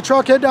hop in the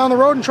truck, head down the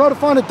road, and try to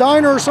find a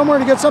diner or somewhere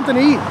to get something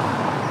to eat.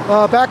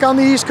 Back on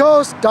the East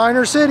Coast,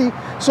 Diner City.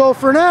 So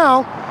for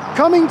now,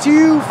 coming to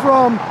you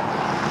from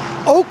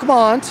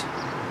Oakmont,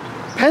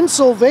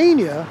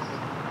 Pennsylvania,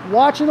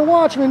 watching the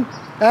Watchmen,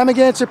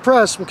 Amagansett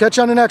Press. We'll catch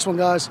you on the next one,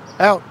 guys.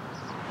 Out.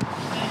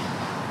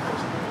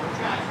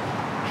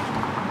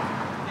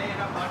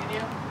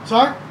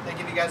 Sorry? They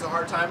give you guys a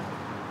hard time?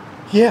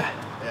 Yeah,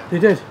 they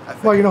did.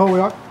 Well, you know who we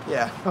are?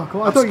 Yeah. Oh,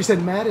 cool. I thought you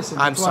said Madison.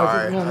 I'm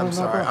sorry. I'm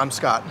sorry. I'm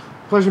Scott.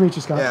 Pleasure to meet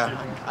you, Scott.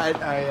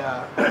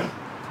 Yeah.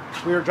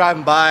 We were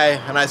driving by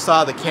and I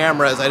saw the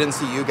cameras. I didn't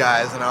see you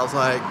guys, and I was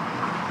like,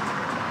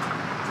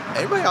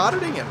 anybody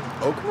auditing in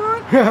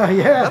Oakmont?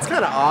 Yeah. That's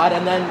kind of odd.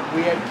 And then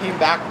we came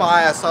back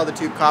by. I saw the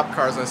two cop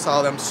cars and I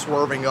saw them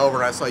swerving over,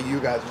 and I saw you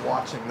guys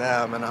watching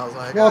them, and I was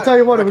like, well, I'll tell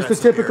you what, it was the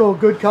typical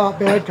good cop,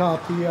 bad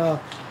cop. The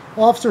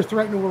officer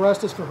threatened to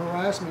arrest us for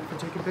harassment for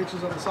taking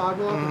pictures on the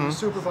sidewalk, and the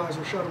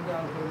supervisor shut him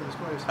down and put him in his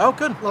place. Oh,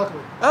 good.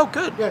 Luckily. Oh,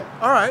 good. Yeah.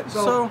 All right.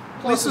 So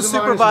at least the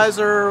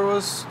supervisor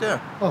was,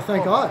 Oh,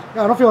 thank God.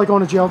 Yeah, I don't feel like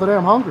going to jail today.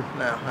 I'm hungry.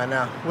 No, I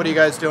know. What are you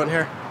guys doing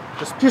here?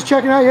 Just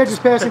checking out. Yeah,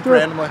 just passing through.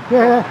 Randomly.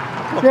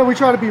 Yeah, we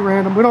try to be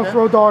random. We don't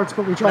throw darts,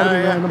 but we try to be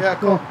random. Yeah,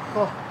 cool.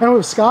 And it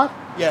was Scott?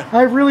 Yeah.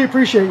 I really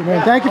appreciate you,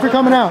 man. Thank you for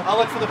coming out. I'll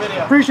look for the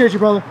video. Appreciate you,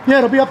 brother. Yeah,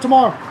 it'll be up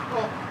tomorrow.